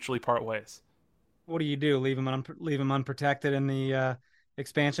 and they mutually part ways. What do you do? Leave him unprotected in the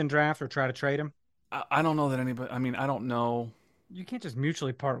expansion draft, or try to trade him? I don't know that anybody. I mean, I don't know. You can't just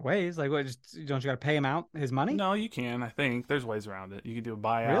mutually part ways. Like, what? Don't you got to pay him out his money? No, you can. I think there's ways around it. You could do a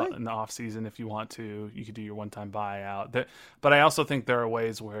buyout in the off season if you want to. You could do your one-time buyout. But I also think there are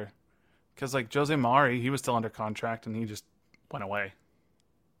ways where, because like Jose Mari, he was still under contract and he just went away.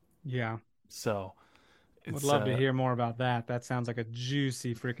 Yeah. So, would love to hear more about that. That sounds like a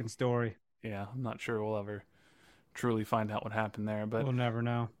juicy freaking story. Yeah, I'm not sure we'll ever truly find out what happened there, but we'll never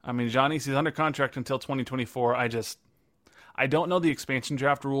know. I mean, Jean-Yves is under contract until 2024. I don't know the expansion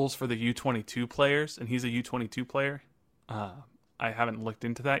draft rules for the U22 players, and he's a U22 player. I haven't looked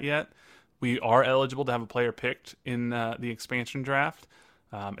into that yet. We are eligible to have a player picked in the expansion draft.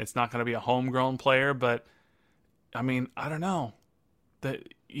 It's not going to be a homegrown player, but I mean, I don't know.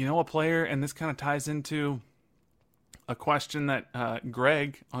 A player, and this kind of ties into a question that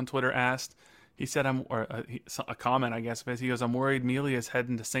Greg on Twitter asked. He said, a comment, I guess, he goes, I'm worried Melia's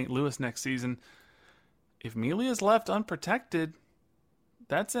heading to St. Louis next season. If Melia's left unprotected,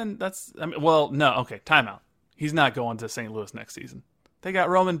 timeout. He's not going to St. Louis next season. They got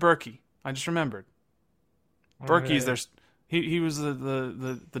Roman Berkey. I just remembered. Berkey's their. He was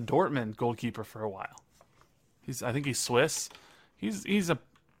the Dortmund goalkeeper for a while. I think he's Swiss. He's a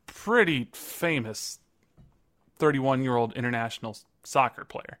pretty famous 31-year-old international soccer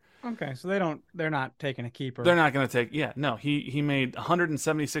player. Okay, so they're not taking a keeper. They're not going to take. Yeah, no. He made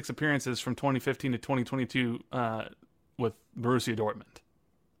 176 appearances from 2015 to 2022 with Borussia Dortmund.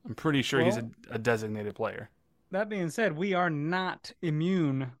 I'm pretty sure he's a designated player. That being said, we are not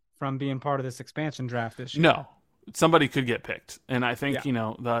immune from being part of this expansion draft this year. No, somebody could get picked, and I think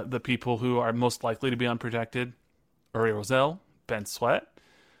the people who are most likely to be unprotected: Uri Rosell, Ben Sweat.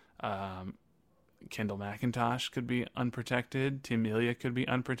 Kendall McIntosh could be unprotected. Tim Melia could be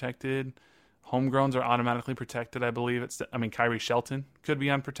unprotected. Homegrowns are automatically protected, I believe. Kyrie Shelton could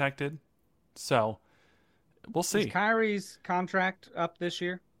be unprotected. So, we'll see. Is Kyrie's contract up this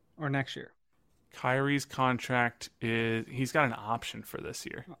year or next year? Kyrie's contract he's got an option for this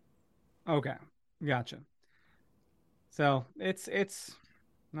year. Okay, gotcha. So it's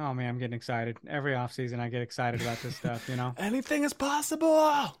Oh man, I'm getting excited. Every offseason I get excited about this stuff, you know? Anything is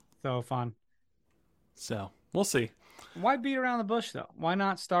possible. So fun. So we'll see. Why beat around the bush though? Why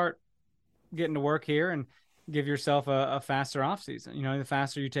not start getting to work here and give yourself a faster off season? You know, the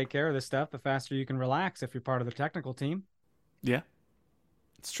faster you take care of this stuff, the faster you can relax if you're part of the technical team. Yeah,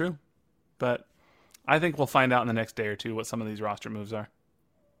 it's true. But I think we'll find out in the next day or two what some of these roster moves are.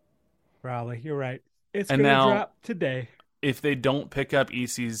 Probably. You're right. It's And going to now, drop today. if they don't pick up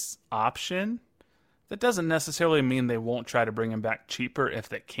EC's option, that doesn't necessarily mean they won't try to bring him back cheaper if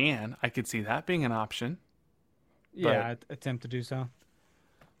they can. I could see that being an option. Yeah, I'd attempt to do so.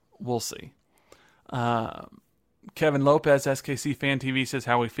 We'll see. Kevin Lopez, SKC Fan TV, says,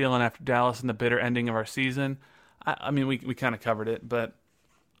 how are we feeling after Dallas and the bitter ending of our season? I mean, we kind of covered it, but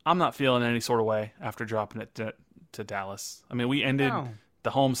I'm not feeling any sort of way after dropping it to Dallas. I mean, we ended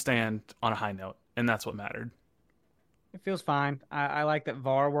the homestand on a high note, and that's what mattered. It feels fine. I like that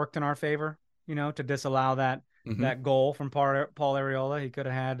VAR worked in our favor, you know, to disallow that goal from Paul Arriola. He could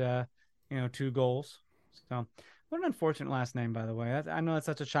have had, 2 goals. So, what an unfortunate last name, by the way. I know that's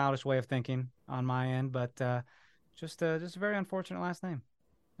such a childish way of thinking on my end, but just a very unfortunate last name.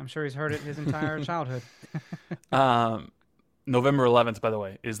 I'm sure he's heard it his entire childhood. November 11th, by the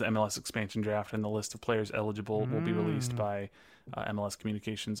way, is the MLS expansion draft, and the list of players eligible will be released by MLS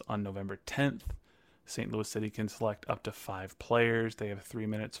Communications on November 10th. St. Louis City can select up to 5 players. They have 3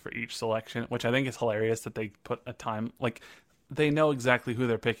 minutes for each selection, which I think is hilarious that they put a time. Like, they know exactly who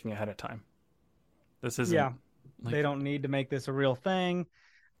they're picking ahead of time. This isn't... Yeah, they don't need to make this a real thing.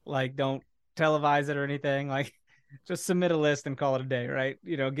 Like, don't televise it or anything. Like, just submit a list and call it a day, right?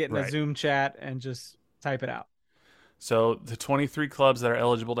 You know, get in a Zoom chat and just type it out. So the 23 clubs that are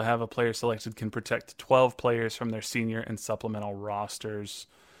eligible to have a player selected can protect 12 players from their senior and supplemental rosters.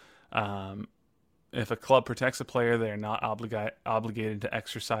 If a club protects a player, they are not obligated to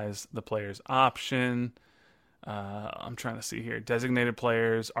exercise the player's option. I'm trying to see here. Designated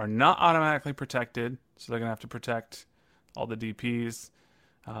players are not automatically protected, so they're going to have to protect all the DPs.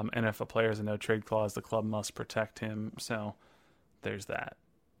 And if a player has a no-trade clause, the club must protect him. So there's that.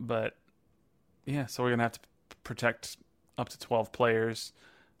 But, yeah, so we're going to have to protect up to 12 players.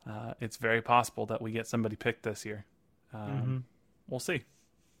 It's very possible that we get somebody picked this year. We'll see.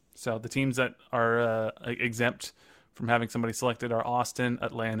 So the teams that are exempt from having somebody selected are Austin,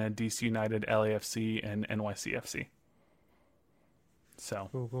 Atlanta, DC United, LAFC, and NYCFC. So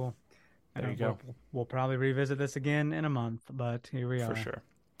cool. There you go. We'll probably revisit this again in a month, but here we are. For sure.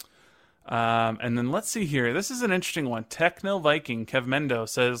 And then let's see here. This is an interesting one. Techno Viking, Kev Mendo,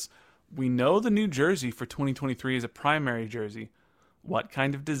 says, we know the new jersey for 2023 is a primary jersey. What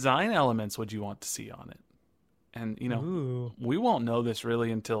kind of design elements would you want to see on it? And, we won't know this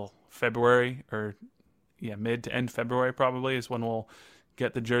really until February or, mid to end February probably is when we'll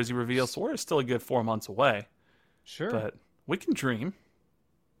get the jersey reveal. So we're still a good 4 months away. Sure. But we can dream.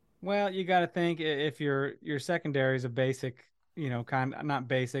 Well, you got to think if your secondary is a basic, not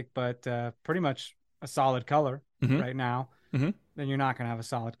basic, but pretty much a solid color right now, then you're not going to have a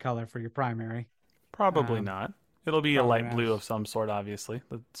solid color for your primary. Probably not. It'll be a light blue of some sort, obviously.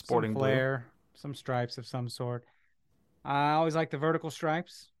 The sporting some flare, some stripes of some sort. I always like the vertical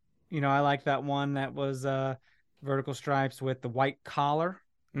stripes. I like that one that was vertical stripes with the white collar.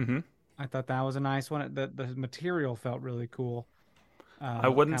 I thought that was a nice one. The material felt really cool. I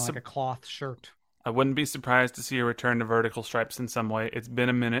wouldn't like a cloth shirt. I wouldn't be surprised to see a return to vertical stripes in some way. It's been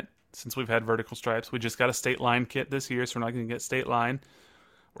a minute since we've had vertical stripes. We just got a State Line kit this year, so we're not going to get State Line.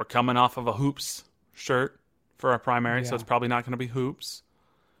 We're coming off of a Hoops shirt for our primary, so it's probably not going to be Hoops.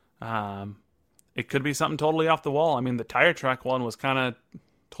 It could be something totally off the wall. I mean, the tire track one was kind of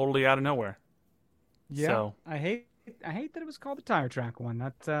totally out of nowhere. Yeah, so, I hate that it was called the tire track one.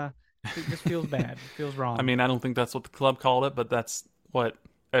 That it just feels bad. It feels wrong. I mean, I don't think that's what the club called it, but that's what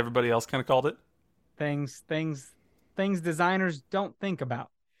everybody else kind of called it. Things designers don't think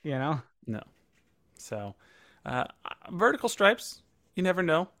about, No. So, vertical stripes, you never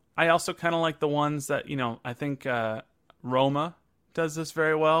know. I also kind of like the ones that, I think Roma does this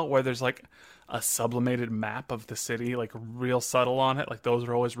very well, where there's like a sublimated map of the city, like real subtle on it. Like those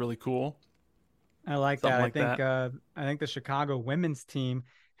are always really cool. I like Something that. I think the Chicago women's team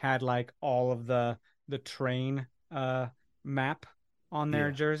had like all of the train map on their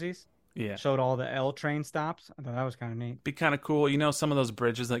jerseys. Yeah. Showed all the L train stops. I thought that was kind of neat. Be kind of cool. Some of those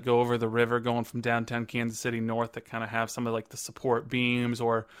bridges that go over the river going from downtown Kansas City north that kind of have some of like the support beams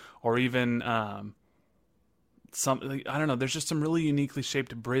or even some, I don't know, there's just some really uniquely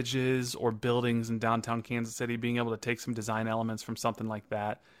shaped bridges or buildings in downtown Kansas City. Being able to take some design elements from something like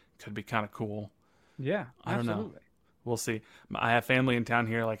that could be kind of cool. Yeah, I don't know. We'll see. I have family in town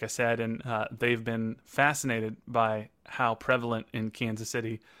here, like I said, and they've been fascinated by how prevalent in Kansas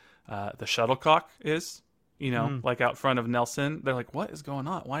City the shuttlecock is. Like out front of Nelson. They're like, "What is going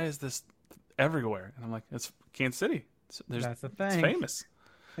on? Why is this everywhere?" And I'm like, "It's Kansas City. That's the thing. It's famous."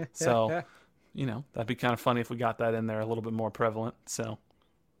 So, that'd be kind of funny if we got that in there a little bit more prevalent. So,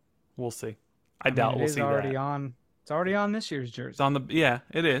 we'll see. I doubt we'll see that. It's already on this year's jersey. It's on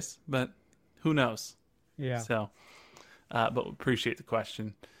it is, but who knows? Yeah. So, but appreciate the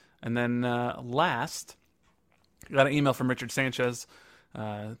question. And then last, got an email from Richard Sanchez.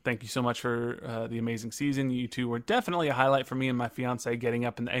 Thank you so much for the amazing season. You two were definitely a highlight for me and my fiance. Getting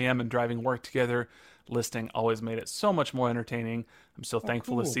up in the AM and driving work together, listening always made it so much more entertaining. I'm so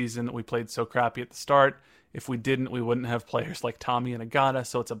thankful this season that we played so crappy at the start. If we didn't, we wouldn't have players like Tommy and Agata,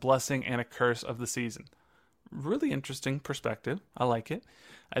 so it's a blessing and a curse of the season. Really interesting perspective. I like it.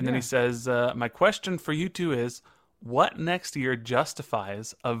 And then he says, my question for you two is, what next year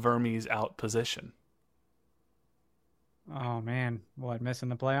justifies a Vermes out position? Oh, man. What, missing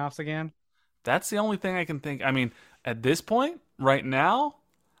the playoffs again? That's the only thing I can think. I mean, at this point, right now,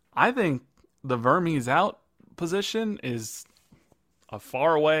 I think the Vermes out position is a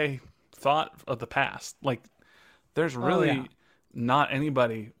faraway thought of the past. Like, there's really not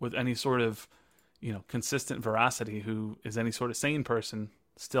anybody with any sort of, consistent veracity who is any sort of sane person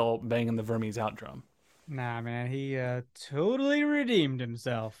still banging the Vermes out drum. Nah, man. He totally redeemed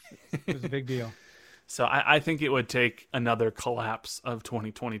himself. It was a big deal. So I think it would take another collapse of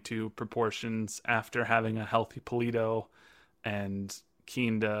 2022 proportions after having a healthy Polito and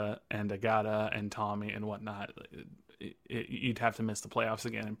Kinda and Agata and Tommy and whatnot. You'd have to miss the playoffs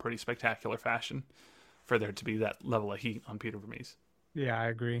again in pretty spectacular fashion for there to be that level of heat on Peter Vermes. Yeah, I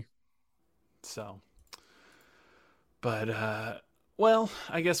agree. So, but,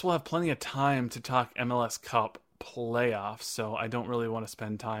 I guess we'll have plenty of time to talk MLS Cup playoffs, so I don't really want to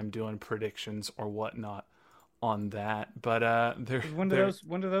spend time doing predictions or whatnot on that. But when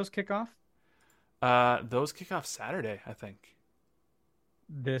do those kick off? Those kick off Saturday, I think.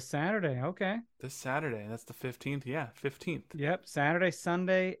 This Saturday, okay. This Saturday, that's the 15th. Yeah, 15th. Yep, Saturday,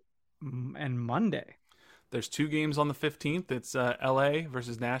 Sunday, and Monday. There's 2 games on the 15th. It's LA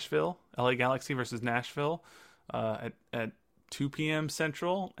versus Nashville, LA Galaxy versus Nashville at 2 p.m.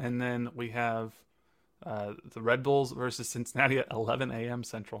 Central, and then we have the Red Bulls versus Cincinnati at 11 a.m.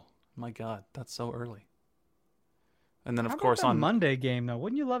 Central. My God, that's so early. And then, of course, on Monday game though,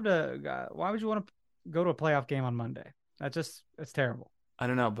 wouldn't you love to? Why would you want to go to a playoff game on Monday? It's terrible. I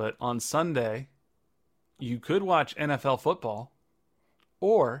don't know, but on Sunday, you could watch NFL football,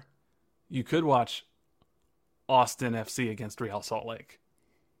 or you could watch Austin FC against Real Salt Lake,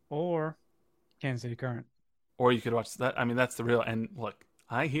 or Kansas City Current, or you could watch that. I mean, that's the real. And look,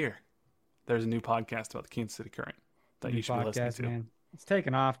 I hear there's a new podcast about the Kansas City Current that you should be listening to. Man. It's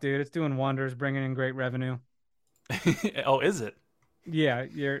taking off, dude. It's doing wonders, bringing in great revenue. Oh, is it? Yeah,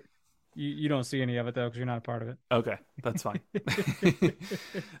 you don't see any of it though because you're not a part of it. Okay, that's fine.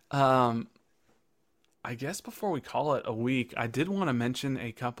 I guess before we call it a week, I did want to mention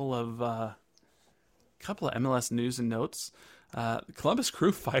a couple of MLS news and notes. The Columbus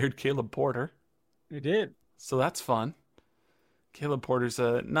Crew fired Caleb Porter. They did, so that's fun. Caleb Porter's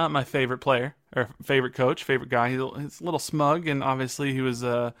not my favorite player or favorite coach, favorite guy. He's a little smug, and obviously he was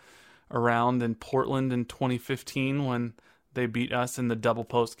around in Portland in 2015 when they beat us in the double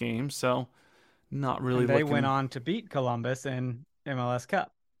post game. So not really. And they went on to beat Columbus in MLS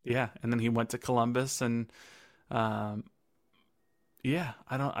Cup. Yeah, and then he went to Columbus, and I've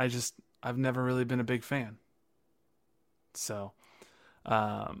never really been a big fan. So,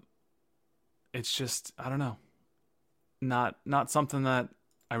 it's just, I don't know. Not something that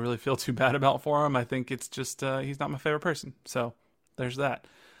I really feel too bad about for him. I think it's just he's not my favorite person. So there's that.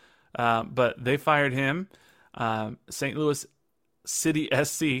 But they fired him. St. Louis City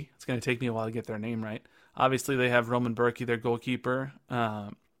SC. It's going to take me a while to get their name right. Obviously, they have Roman Berkey, their goalkeeper.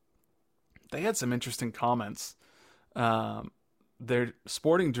 They had some interesting comments. Their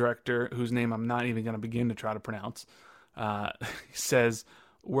sporting director, whose name I'm not even going to begin to try to pronounce, says,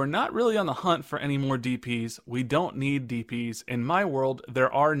 "We're not really on the hunt for any more DPs. We don't need DPs. In my world,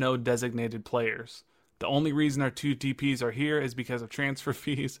 there are no designated players. The only reason our 2 DPs are here is because of transfer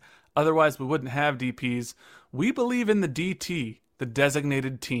fees. Otherwise, we wouldn't have DPs. We believe in the DT, the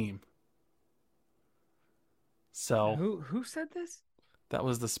designated team." So who said this? That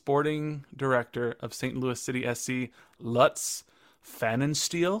was the sporting director of St. Louis City SC, Lutz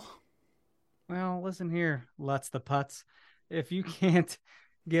Pfannenstiel. Well, listen here, Lutz the Putz. If you can't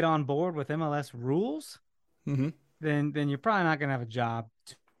get on board with MLS rules, then you're probably not going to have a job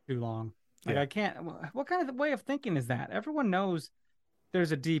too long. Like Yeah. I can't. What kind of way of thinking is that? Everyone knows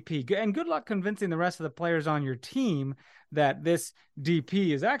there's a DP, and good luck convincing the rest of the players on your team that this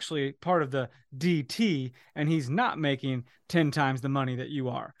DP is actually part of the DT, and he's not making 10 times the money that you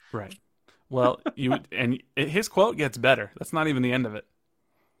are. Right. Well, his quote gets better. That's not even the end of it.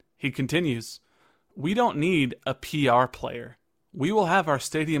 He continues, "We don't need a PR player. We will have our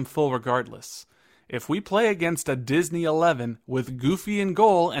stadium full regardless. If we play against a Disney 11 with Goofy in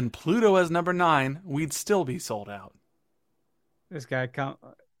goal and Pluto as number 9, we'd still be sold out." This guy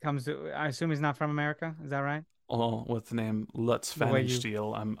comes to. I assume he's not from America. Is that right? Well, with the name Lutz The way you-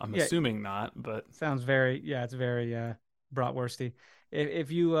 Pfannenstiel, I'm Yeah. assuming not, but Sounds very. Yeah, it's very bratwursty.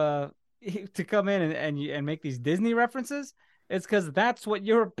 If you to come in and make these Disney references, it's because that's what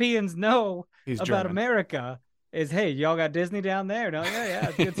Europeans know he's about German. America. Is, hey, y'all got Disney down there? No,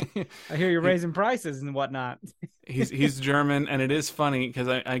 yeah. It's good. I hear you're raising prices and whatnot. He's German, and it is funny because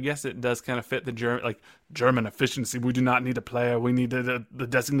I guess it does kind of fit the German efficiency. We do not need a player. We need the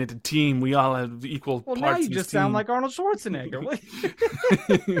designated team. We all have equal Well, parts. now you in this just sound team. like Arnold Schwarzenegger.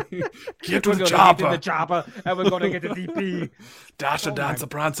 Get to We're the gonna chopper. get to the chopper, and we're gonna get the DP. Dasher, Oh my- Dancer,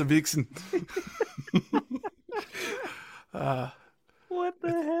 Prancer, Vixen. What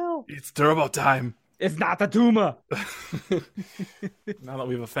the hell? It's turbo time. It's not the tumor. Now that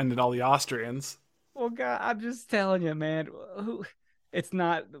we've offended all the Austrians. Well, God, I'm just telling you, man. It's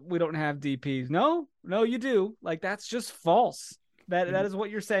not. We don't have DPs. No, you do. Like, that's just false. That is what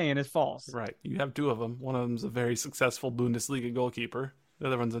you're saying is false. Right. You have two of them. One of them's a very successful Bundesliga goalkeeper. The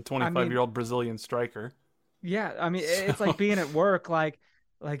other one's a 25-year-old Brazilian striker. Yeah, I mean, it's like being at work. Like,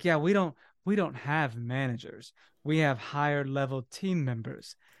 yeah, we don't have managers. We have higher level team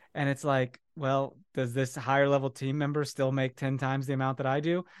members, and it's like, well, does this higher level team member still make 10 times the amount that I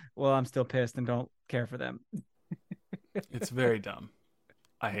do? Well, I'm still pissed and don't care for them. It's very dumb.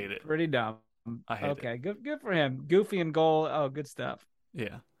 I hate it. Pretty dumb. I hate it. Okay, good for him. Goofy and goal. Oh, good stuff.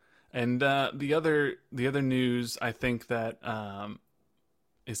 Yeah. And the other news I think that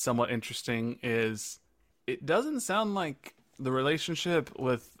is somewhat interesting is it doesn't sound like the relationship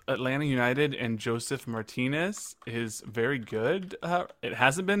with Atlanta United and Josef Martinez is very good. It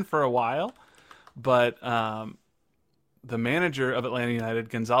hasn't been for a while, but the manager of Atlanta United,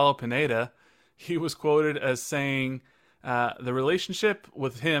 Gonzalo Pineda, he was quoted as saying, the relationship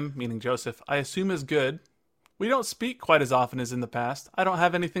with him, meaning Joseph, I assume is good. We don't speak quite as often as in the past. I don't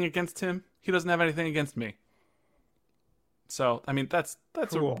have anything against him. He doesn't have anything against me. So, I mean, that's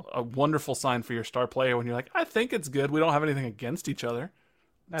Cool. a wonderful sign for your star player when you're like, I think it's good. We don't have anything against each other.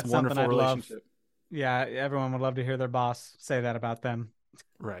 That's It's a wonderful something I'd love. relationship. Yeah, everyone would love to hear their boss say that about them.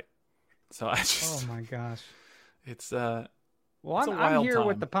 Right. So I just, Oh my gosh. it's Well, It's a I'm wild here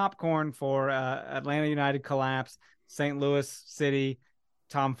with time. the popcorn for Atlanta United collapse, St. Louis City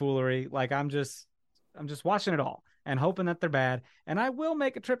tomfoolery. Like, I'm just watching it all and hoping that they're bad. And I will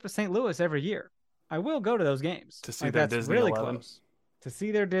make a trip to St. Louis every year. I will go to those games To see Like, their that's Disney really 11. close to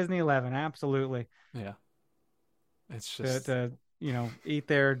see their Disney 11. Absolutely. yeah. It's just To eat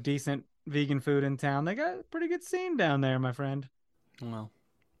their decent vegan food in town. They got a pretty good scene down there, my friend. well,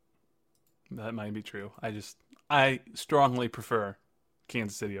 that might be true. I strongly prefer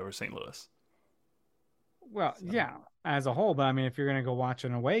Kansas City over St. Louis. Well, So- yeah, as a whole. But I mean, if you're gonna go watch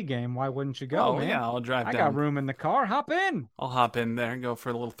an away game, why wouldn't you go, man? yeah, I'll drive I down. got room in the car. Hop in. I'll hop in there and go for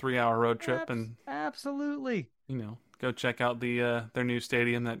a little 3-hour road trip and, Absolutely. go check out the their new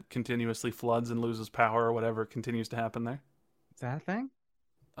stadium that continuously floods and loses power or whatever continues to happen there. Is that a thing?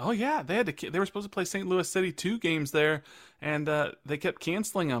 Oh yeah, they were supposed to play St. Louis City 2 games there, and they kept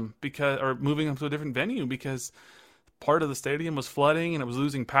canceling them or moving them to a different venue because part of the stadium was flooding and it was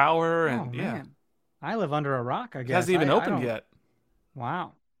losing power. And Oh yeah, man, I live under a rock. I it guess hasn't even I opened don't- yet.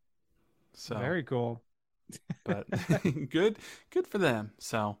 Wow, So, very cool. but good for them.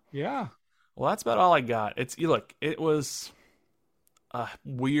 So, Yeah. well, that's about all I got. It was a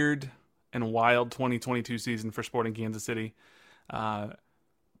weird and wild 2022 season for Sporting Kansas City.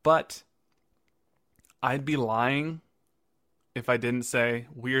 But I'd be lying if I didn't say,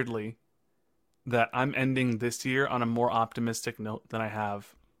 weirdly, that I'm ending this year on a more optimistic note than I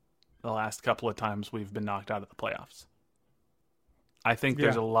have the last couple of times we've been knocked out of the playoffs. I think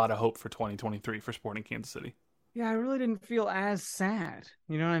there's Yeah. a lot of hope for 2023 for Sporting Kansas City. Yeah, I really didn't feel as sad.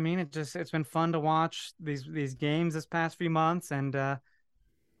 You know what I mean? It's been fun to watch these games this past few months, and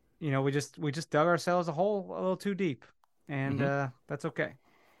we just dug ourselves a hole a little too deep, and that's okay.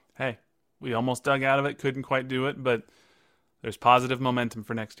 Hey, we almost dug out of it, couldn't quite do it, but there's positive momentum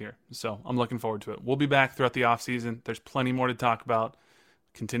for next year. So I'm looking forward to it. We'll be back throughout the offseason. There's plenty more to talk about.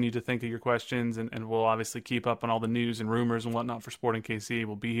 continue to think of your questions, and we'll obviously keep up on all the news and rumors and whatnot for Sporting KC.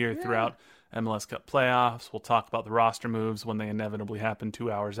 We'll be here throughout MLS Cup playoffs. We'll talk about the roster moves when they inevitably happen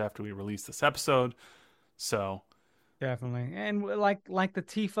 2 hours after we release this episode. So definitely. And like the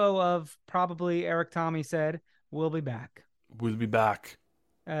tifo of probably Eric Tommy said, we'll be back. We'll be back.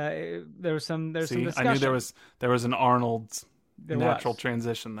 There's some discussion. I knew there was an Arnold natural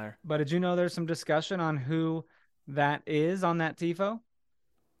transition there. But did you know there's some discussion on who that is on that tifo?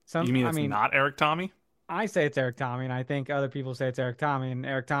 You mean it's not Eric Tommy? I say it's Eric Tommy, and I think other people say it's Eric Tommy, and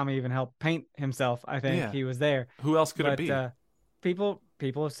Eric Tommy even helped paint himself. I think he was there. Who else could it be? People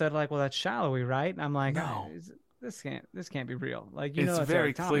have said like, well, that's Shallowy, right? And I'm like, no, this can't be be real. Like, it's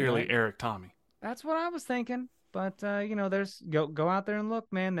very clearly Eric Tommy. That's what I was thinking. But there's go out there and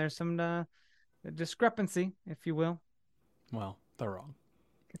look, man. There's some discrepancy, if you will. Well, they're wrong.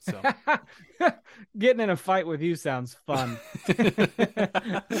 So getting in a fight with you sounds fun.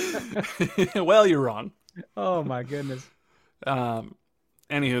 Well, you're wrong. Oh my goodness.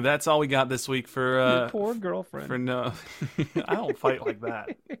 Anywho, that's all we got this week for your poor girlfriend. For no, I don't fight like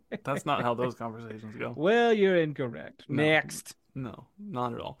that. That's not how those conversations go. Well, you're incorrect. No, next. No,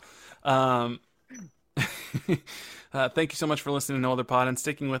 not at all. Thank you so much for listening to No Other Pod and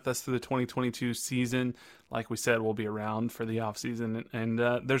sticking with us through the 2022 season. Like we said, we'll be around for the offseason, and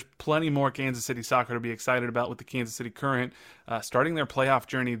there's plenty more Kansas City soccer to be excited about with the Kansas City Current starting their playoff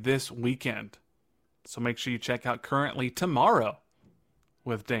journey this weekend. So make sure you check out Currently tomorrow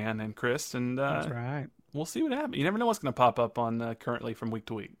with Dan and Chris, and that's right. We'll see what happens. You never know what's going to pop up on Currently from week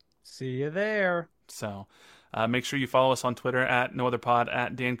to week. See you there. So make sure you follow us on Twitter at NoOtherPod,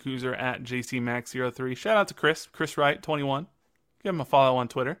 at Dan Kuzer, at JCMax03. Shout out to Chris Wright 21. Give him a follow on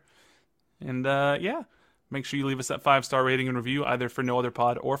Twitter. And make sure you leave us that 5-star rating and review either for No Other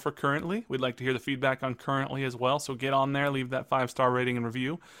Pod or for Currently. We'd like to hear the feedback on Currently as well. So get on there, leave that 5-star rating and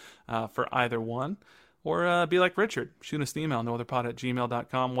review for either one. Or be like Richard. Shoot us an email,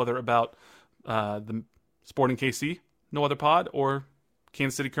 nootherpod@gmail.com, whether about the Sporting KC, No Other Pod, or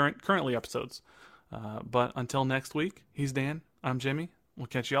Kansas City Currently episodes. But until next week, he's Dan. I'm Jimmy. We'll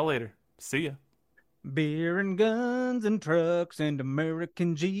catch y'all later. See ya. Beer and guns and trucks and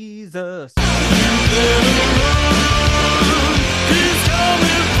American Jesus. He's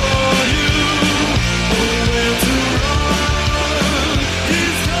coming for you. Nowhere to run.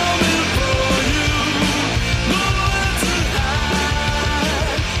 He's coming for you. Nowhere to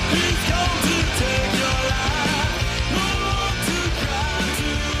hide. He's come to take your life. No one to cry to.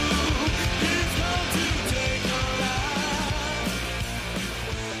 He's come to take your life.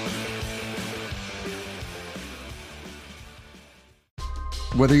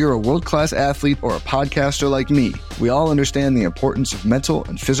 Whether you're a world-class athlete or a podcaster like me, we all understand the importance of mental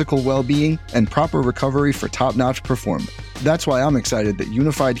and physical well-being and proper recovery for top-notch performance. That's why I'm excited that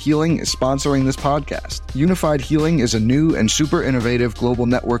Unified Healing is sponsoring this podcast. Unified Healing is a new and super innovative global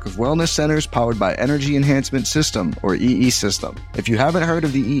network of wellness centers powered by Energy Enhancement System, or EE System. If you haven't heard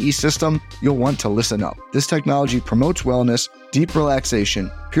of the EE System, you'll want to listen up. This technology promotes wellness, deep relaxation,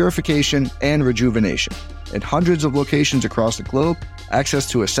 purification, and rejuvenation. In hundreds of locations across the globe, access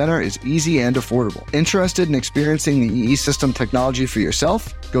to a center is easy and affordable. Interested in experiencing the EE System technology for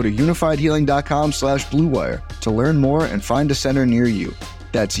yourself? Go to unifiedhealing.com/bluewire to learn more and find a center near you.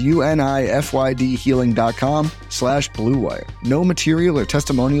 That's unifydhealing.com/bluewire. No material or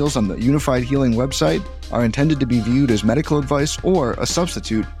testimonials on the Unified Healing website are intended to be viewed as medical advice or a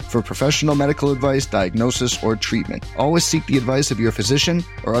substitute for professional medical advice, diagnosis, or treatment. Always seek the advice of your physician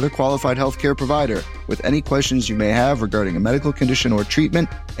or other qualified healthcare provider with any questions you may have regarding a medical condition or treatment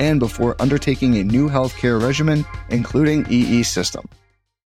and before undertaking a new healthcare regimen, including EE System.